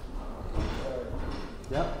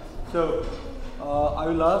 Yeah. So I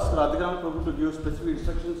will ask Radhikaran Prabhu to give specific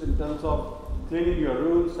instructions in terms of cleaning your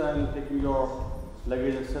rooms and taking your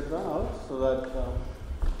luggage, etc. So that